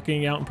 I'm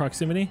talking out in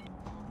proximity.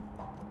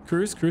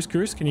 Cruz.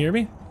 Can you hear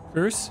me?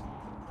 Cruz.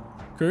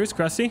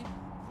 Krusty.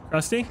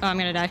 Oh, I'm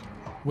gonna die.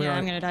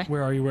 I'm gonna die.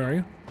 Where are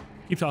you?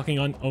 Keep talking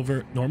on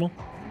over normal.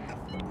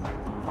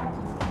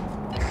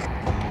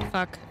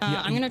 Fuck.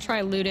 I'm gonna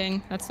try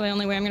looting. That's the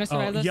only way I'm gonna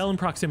survive this. Yell in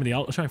proximity.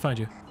 I'll try and find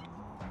you.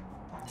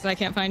 So I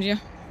can't find you?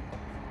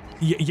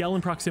 Yell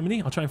in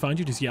proximity. I'll try and find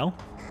you. Just yell.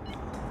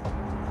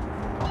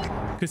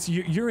 Because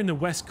you're in the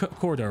west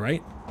corridor,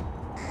 right?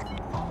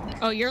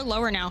 Oh, you're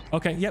lower now.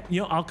 Okay. Yep.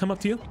 I'll come up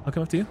to you.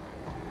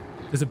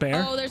 There's a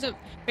bear. Oh, there's a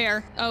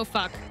bear. Oh,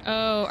 fuck.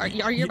 Oh, are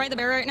you by the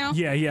bear right now?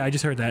 Yeah. I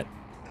just heard that.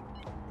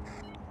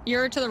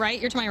 You're to the right.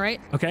 You're to my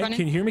right. Okay. Running.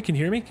 Can you hear me? I'm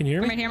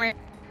right here.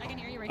 I can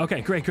hear you right Okay.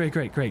 here.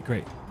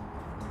 Great.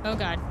 Oh,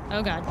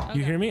 God.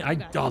 You hear me?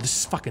 Oh,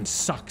 this fucking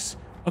sucks.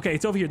 Okay.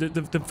 It's over here.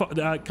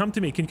 Come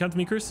to me. Can you come to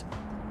me, Cruz?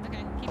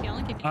 Okay. Keep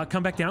yelling.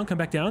 Come back down.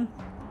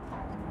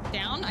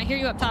 Down? I hear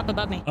you up top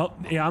above me. Oh,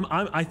 yeah.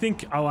 I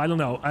think. Oh, I don't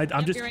know.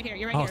 I'm just. You're right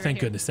here. Oh, thank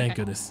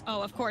goodness.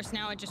 Oh, of course.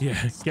 Now it just.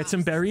 Yeah. Get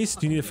some berries.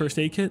 Do you need a first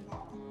aid kit?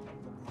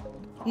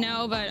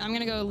 No, but I'm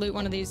gonna go loot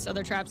one of these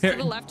other traps. Here. To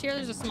the left here,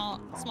 there's a small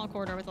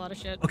corridor with a lot of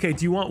shit. Okay.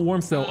 Do you want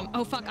warmth though?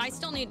 Oh fuck! I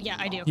still need. Yeah,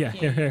 I do. Yeah.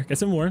 Here. Get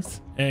some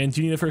warmth. And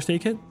do you need a first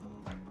aid kit?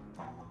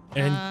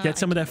 And get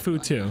some of that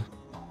food too.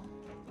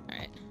 All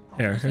right.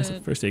 Here's a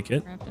first aid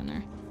kit. Wrapped in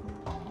there.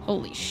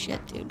 Holy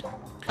shit, dude!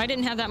 If I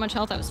didn't have that much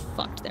health, I was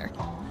fucked there.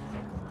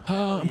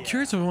 I'm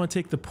curious if I want to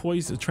take the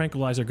poison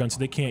tranquilizer gun so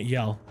they can't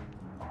yell.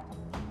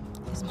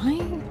 Is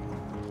mine?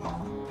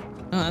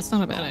 Oh, that's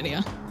not a bad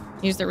idea.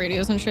 Use the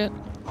radios and shit.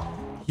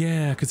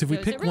 Yeah, because if we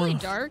pick is it really one,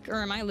 dark,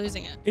 or am I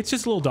losing it? It's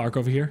just a little dark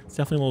over here. It's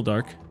definitely a little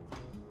dark.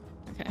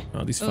 Okay.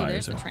 Oh, these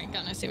fires there's the trank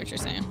gun. I see what you're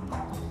saying.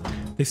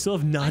 They still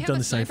have not done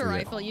the cipher yet.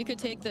 Rifle. You could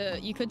take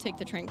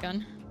the trank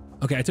gun.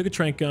 Okay, I took a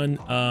trank gun.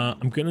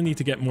 I'm gonna need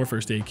to get more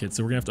first aid kits,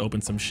 so we're gonna have to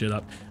open some shit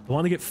up. I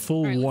want to get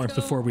full warmth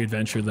before we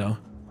adventure, though.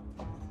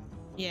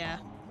 Yeah.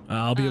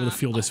 I'll be able to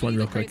fuel this one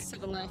real quick. To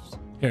the left.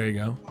 There you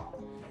go.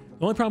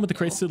 The only problem with the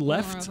crates to the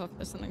left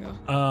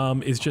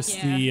is just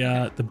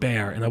the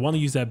bear, and I want to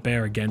use that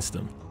bear against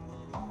them.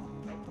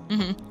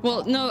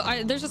 Well, no,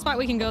 there's a spot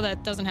we can go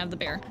that doesn't have the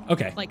bear.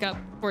 Okay. Like up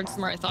towards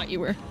where I thought you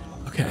were.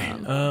 Okay.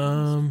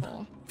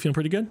 Feeling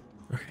pretty good?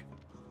 Okay.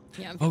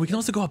 Yeah. Oh, we can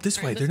also go up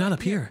this way. They're not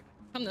up here.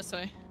 Come this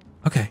way.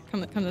 Okay.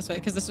 Come this way,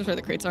 because this is where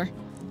the crates are.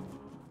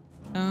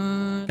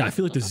 Yeah, I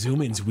feel like the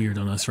zoom in's weird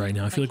on us right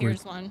now. I feel like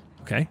here's one.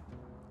 Okay.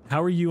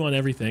 How are you on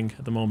everything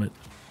at the moment?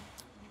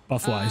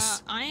 Buff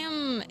wise. I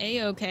am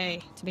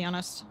A-okay, to be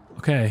honest.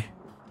 Okay.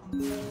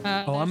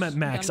 Oh, I'm at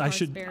max. I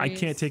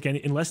can't take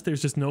any unless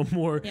there's just no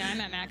more. Yeah,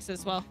 I'm at max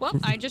as well. Well,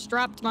 I just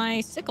dropped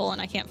my sickle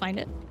and I can't find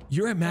it.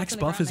 You're at max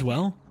buff as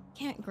well?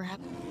 Can't grab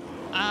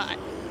it.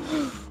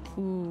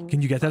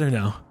 Can you get that or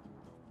no?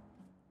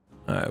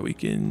 All right, we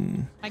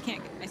can. I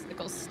can't get my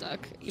sickle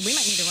stuck. We might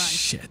need to run.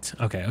 Shit.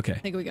 Okay. I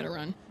think we gotta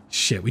run.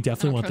 Shit, we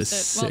definitely want the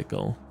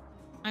sickle. Well,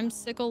 I'm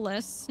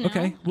sickleless now.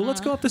 Okay, well, let's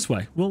go up this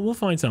way. We'll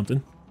find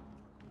something.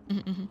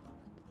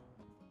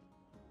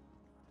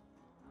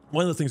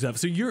 One of the things I have.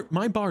 So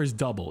my bar is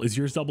double. Is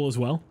yours double as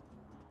well?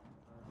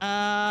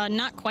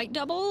 Not quite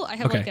double. I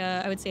have like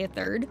I would say a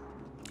third.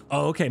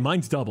 Oh, okay.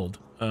 Mine's doubled.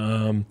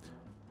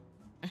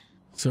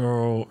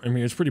 So I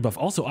mean, it's pretty buff.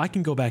 Also, I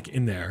can go back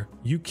in there.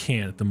 You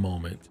can't at the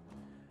moment.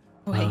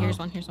 Oh, hey, here's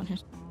one.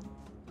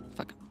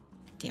 Fuck.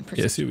 Damn.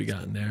 Yeah, see what we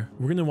got in there.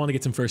 We're gonna want to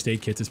get some first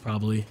aid kits. Is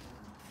probably.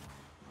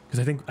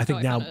 Because I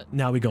think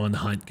now we go on the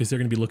hunt because they're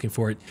going to be looking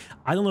for it.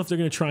 I don't know if they're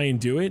going to try and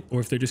do it or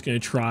if they're just going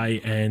to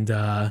try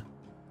and,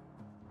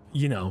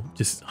 you know,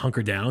 just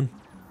hunker down.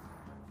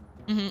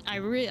 I'm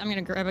going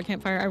to grab a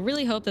campfire. I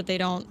really hope that they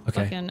don't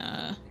fucking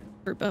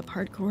group up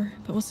hardcore,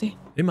 but we'll see.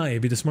 It might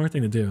be the smart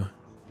thing to do.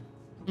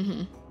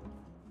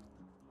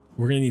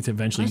 We're going to need to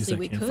eventually use that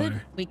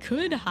campfire. We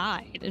could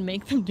hide and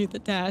make them do the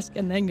task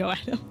and then go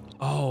at them.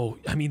 Oh,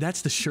 I mean,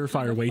 that's the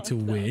surefire way to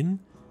win.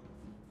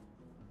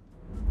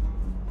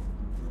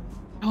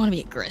 I want to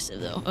be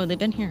aggressive though. Oh, they've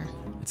been here.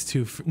 It's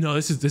too. No,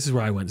 this is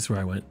where I went.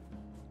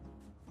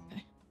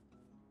 Okay.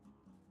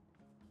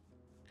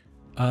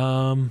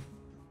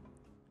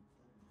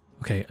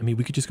 Okay. I mean,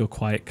 we could just go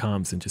quiet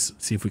comms and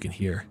just see if we can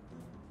hear.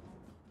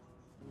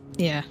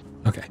 Yeah.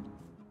 Okay.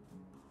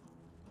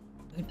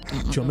 Do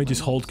you want me to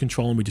just hold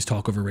control and we just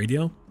talk over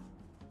radio?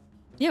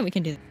 Yeah, we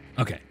can do that.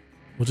 Okay.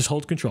 We'll just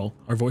hold control.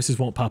 Our voices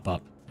won't pop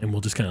up and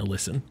we'll just kind of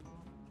listen.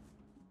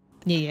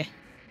 Yeah.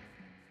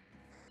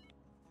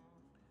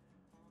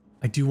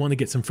 I do want to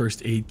get some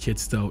first aid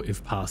kits though,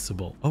 if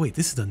possible. Oh wait,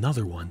 this is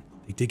another one.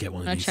 They did get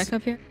one of these. Check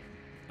up here.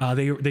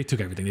 They took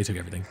everything.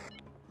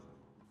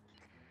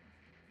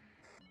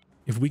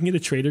 If we can get a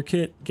Traitor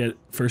kit, get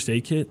first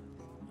aid kit,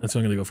 that's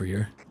what I'm gonna go for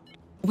here.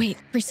 Wait,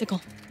 free sickle.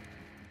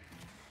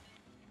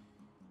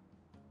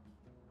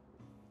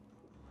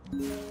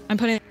 I'm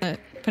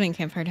putting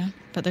campfire down,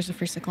 but there's a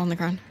free sickle on the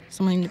ground.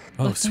 Someone.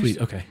 Oh sweet.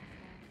 Okay.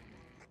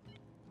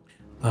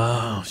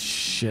 Oh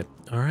shit.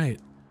 All right.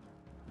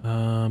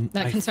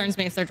 That concerns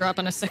me if they're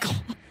dropping a sickle.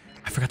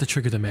 I forgot to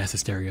trigger the mass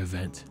hysteria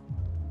event.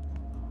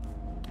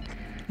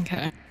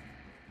 Okay.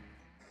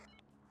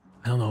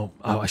 I don't know.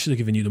 Oh, I should have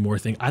given you the more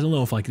thing. I don't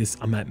know if like this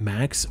I'm at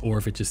max or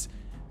if it just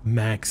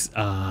max.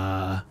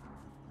 Here,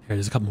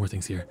 there's a couple more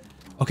things here.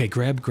 Okay,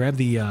 grab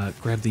the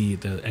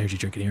energy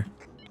drink in here.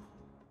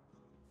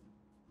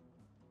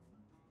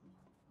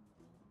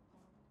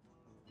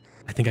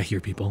 I think I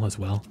hear people as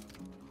well.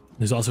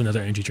 There's also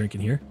another energy drink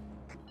in here.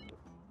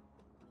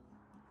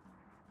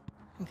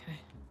 Okay.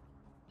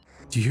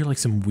 Do you hear like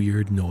some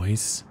weird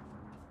noise?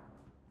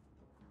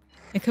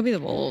 It could be the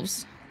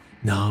wolves.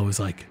 No, it was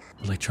like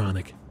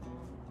electronic.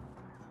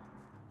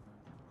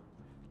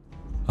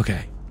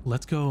 Okay,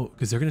 let's go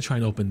because they're gonna try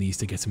and open these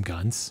to get some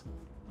guns.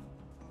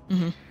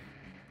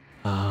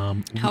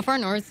 How far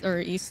north or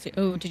east?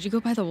 Oh, did you go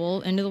by the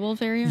into the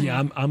wolf area?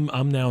 Yeah,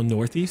 I'm now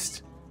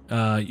northeast.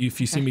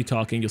 If you see me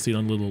talking, you'll see it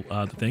on the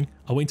little the thing.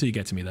 I'll wait until you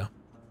get to me though.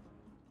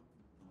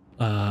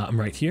 I'm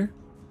right here.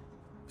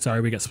 Sorry,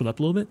 we got split up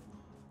a little bit.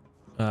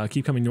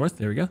 Keep coming north.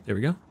 There we go.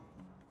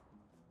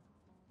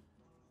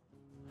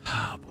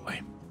 Oh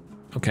boy.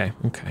 Okay.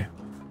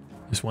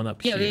 There's one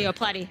up here. Yeah,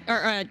 Platy.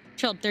 Or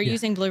Chilled. They're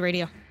using blue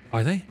radio.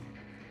 Are they?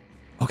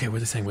 Okay, we're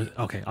the same.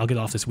 Okay, I'll get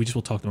off this. We just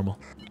will talk normal.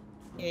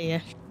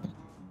 Yeah.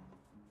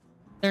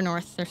 They're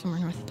north. They're somewhere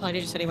north. Platy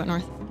just said he went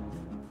north.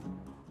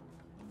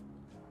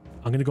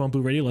 I'm gonna go on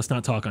blue radio. Let's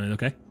not talk on it,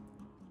 okay?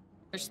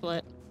 They're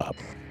split.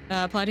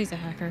 Platy's a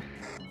hacker.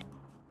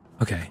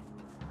 Okay.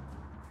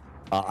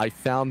 I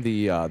found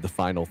the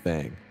final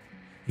thing.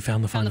 You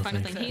found the final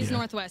thing. He's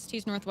northwest.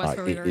 He's northwest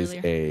where we were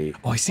earlier.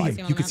 Oh, I see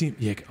him. You can see him.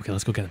 Yeah. Okay,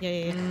 let's go get him.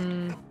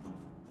 Yeah.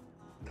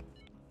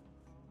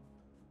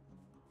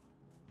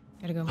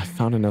 Gotta go. I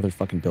found another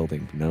fucking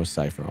building, no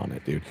cipher on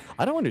it, dude.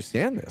 I don't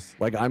understand this.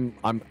 Like, are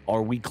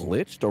we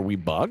glitched? Are we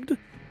bugged?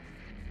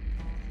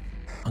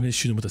 I'm gonna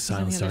shoot him with a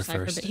silent start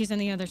first. He's in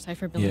the other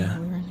cipher building that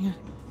we were in. Yeah.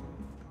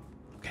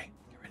 Okay,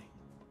 get ready.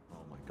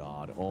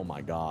 Oh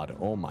my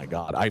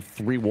god. I have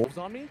 3 wolves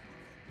on me?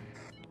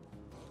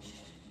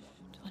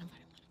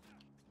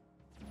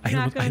 I hit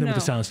him with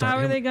the silent start. How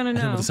are they gonna know?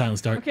 I hit him with the silent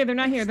start. Okay, they're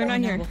not here.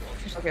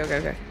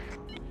 Okay.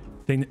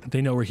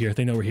 They know we're here.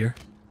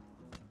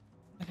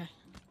 Okay.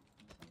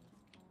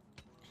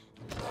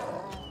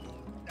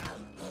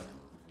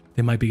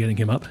 They might be getting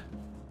him up.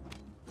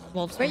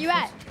 Wolves. Where you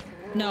at?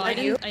 No, I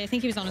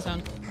think he was on his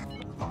own.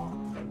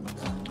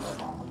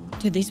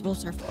 Dude, these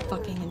wolves are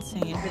fucking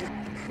insane. I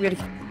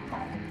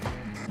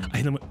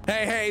hit him.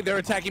 Hey, they're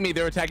attacking me.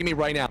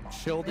 right now.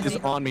 Chilled is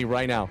on me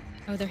right now.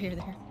 Oh, they're here.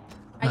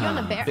 Are you on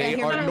the bear?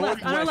 They are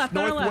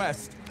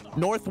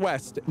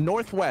northwest.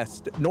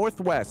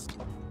 northwest.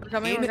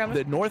 coming, we're coming.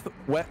 The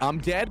northwest. I'm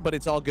dead, but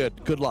it's all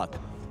good. Good luck.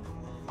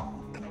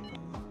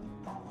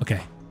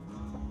 Okay.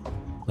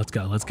 Let's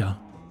go. Let's go.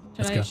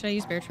 Should I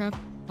use bear trap?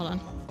 Hold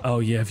on. Oh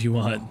yeah, if you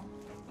want.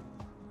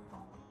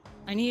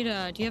 I need do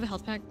you have a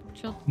health pack,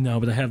 Chill? No,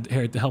 but I have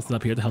here. The health is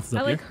up here. The health is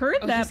up I here. like heard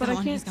Oh, that, he's but got I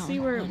one, can't he's got see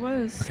one. where it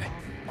was. Okay.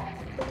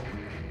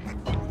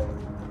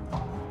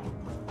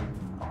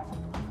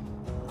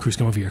 Cruz,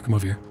 come over here. Come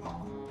over here.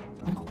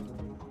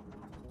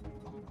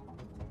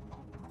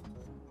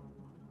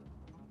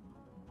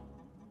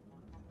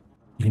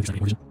 You can start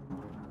the origin.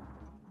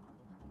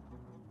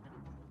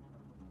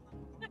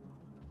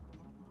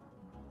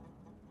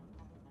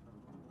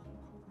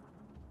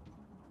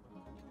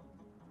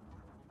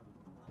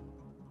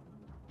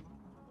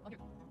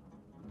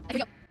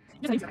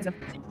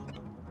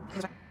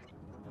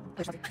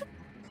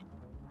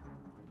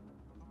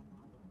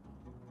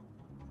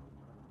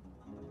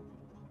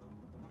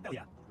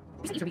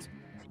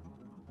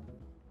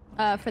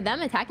 For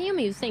them attacking him,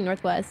 he was saying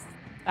northwest.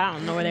 I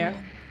don't know where they are.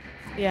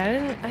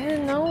 Yeah, I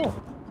didn't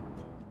know.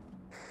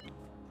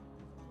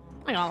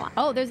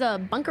 Oh, there's a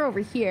bunker over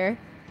here.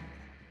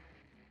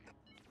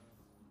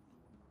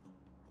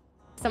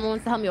 Someone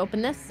wants to help me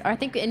open this, or I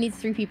think it needs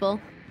 3 people.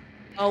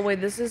 Oh wait,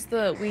 this is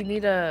the we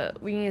need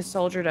a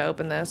soldier to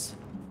open this.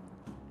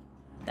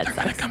 They're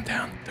gonna come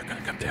down. They're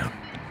gonna come down.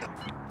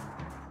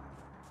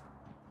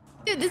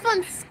 Dude, this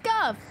one's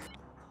scuffed.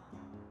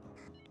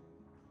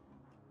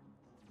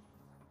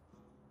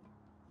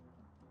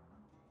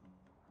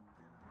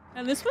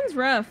 And this one's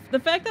rough. The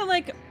fact that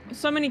like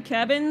so many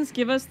cabins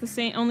give us the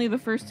same, only the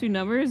first 2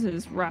 numbers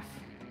is rough.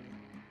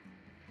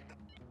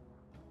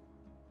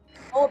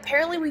 Oh,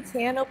 apparently we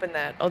can open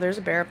that. Oh, there's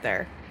a bear up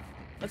there.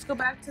 Let's go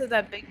back to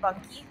that big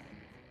bunkie.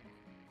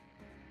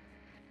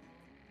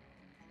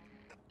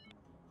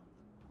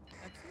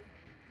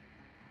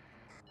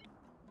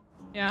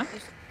 Yeah.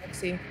 Let's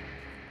see.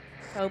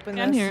 Open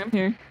Yeah, I'm this. here. I'm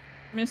here.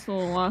 I'm just a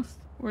little lost.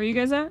 Where are you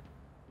guys at?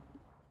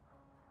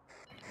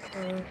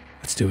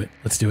 Let's do it.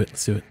 Let's do it.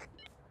 Let's do it.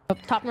 Oh,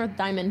 top north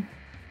diamond.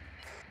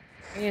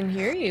 I didn't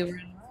hear you.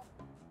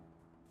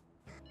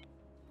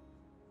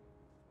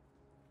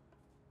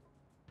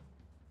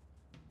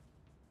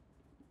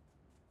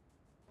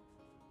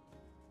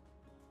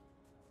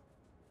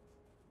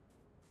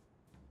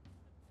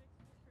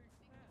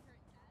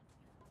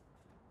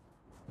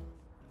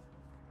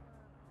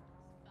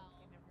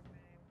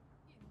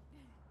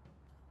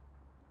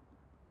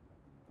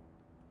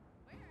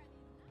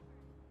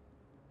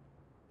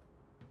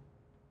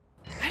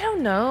 I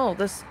don't know.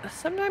 This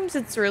sometimes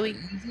it's really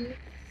easy.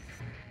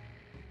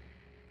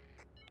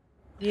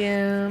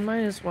 Yeah, might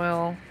as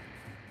well.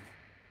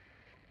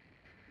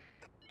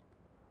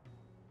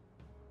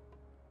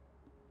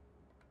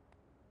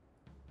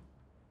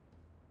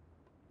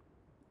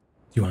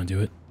 Do you want to do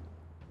it?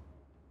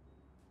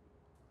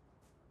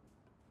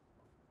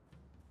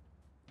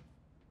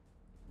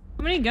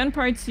 How many gun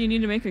parts do you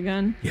need to make a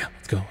gun? Yeah.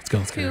 Let's go. Let's go.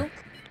 Let's go. 2.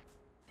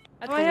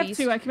 At Oh, the I have least.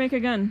 2. I can make a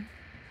gun.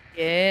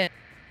 Yeah.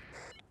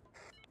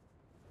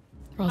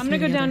 We're all I'm gonna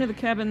three go down to together.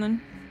 the cabin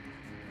then.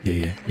 Yeah.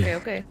 Yeah. Yeah. Okay,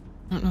 okay.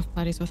 I don't know if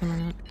Platy's with him or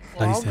not.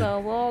 We'll all Platy's dead. go.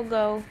 We'll all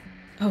go.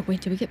 Oh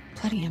wait, did we get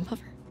Platy and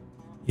Puffer?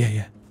 Yeah.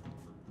 Yeah.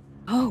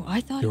 Oh,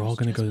 I thought. They're it all was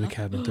gonna just go to the Puff-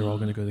 cabin. They're all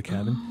gonna go to the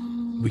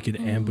cabin. We could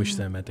ambush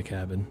them at the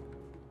cabin.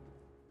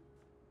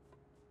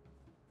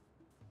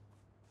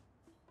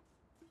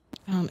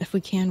 If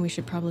we can, we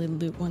should probably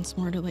loot once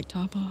more to like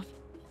top off.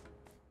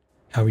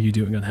 How are you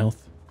doing on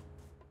health?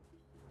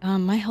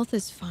 My health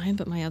is fine,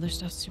 but my other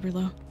stuff's super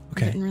low. I'm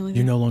Okay. getting really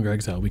You're low. no longer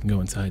exiled. We can go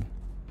inside.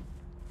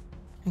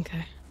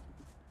 Okay.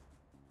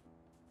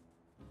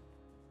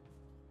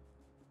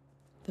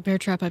 The bear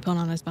trap I put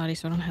on his body,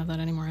 so I don't have that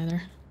anymore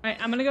either. Alright,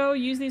 I'm gonna go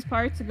use these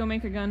parts to go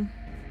make a gun.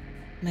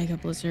 Mega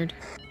blizzard.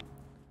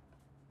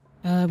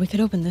 We could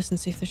open this and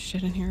see if there's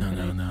shit in here. No, but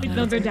no, no,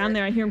 No, they're down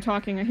there. I hear him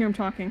talking. I hear him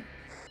talking.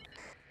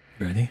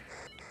 Ready?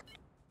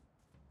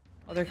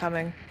 Oh, they're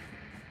coming.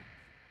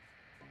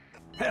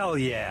 Hell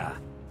yeah.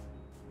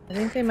 I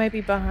think they might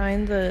be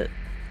behind the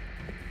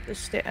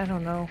I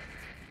don't know.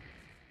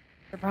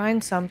 They're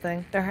behind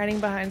something. They're hiding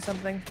behind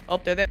something. Oh,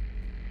 they're there.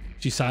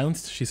 She's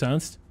silenced. She's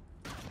silenced.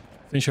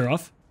 Finish her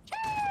off.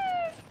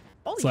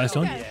 It's last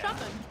one.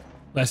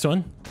 Last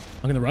one.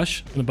 I'm gonna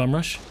rush. I'm gonna bum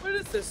rush. What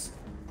is this?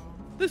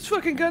 This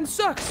fucking gun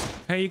sucks.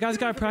 Hey, you guys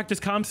gotta practice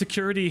comm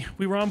security.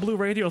 We were on Blue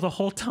Radio the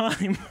whole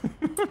time.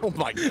 Oh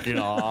my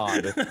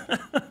god.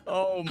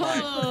 Oh my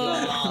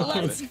god.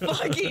 Let's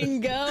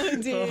fucking go, Oh,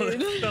 dude.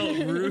 that felt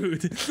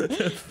rude.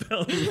 That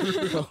felt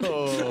rude.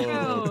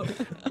 Oh.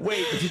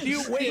 Wait, did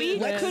you wait? We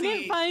let's couldn't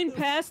see. find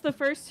past the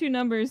first 2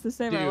 numbers to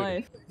save our Dude.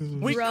 life.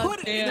 We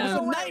couldn't. It was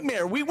a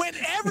nightmare. We went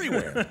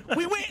everywhere.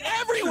 We went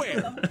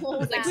everywhere.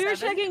 We were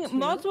checking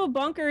multiple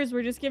bunkers.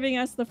 Were just giving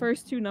us the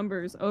first 2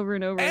 numbers over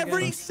and over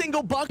Every again.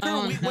 single bunker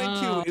Oh, we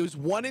went no. to, it was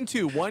 1 and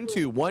 2, 1,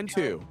 2, 1,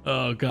 2.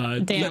 Oh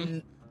god.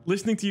 Damn.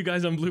 Listening to you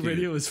guys on Blue Dude.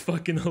 Radio was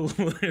fucking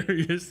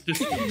hilarious.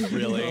 Just,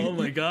 Really? Oh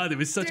my god, it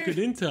was such good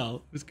intel.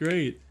 It was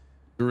great.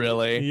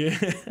 Really? Yeah.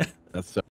 That's so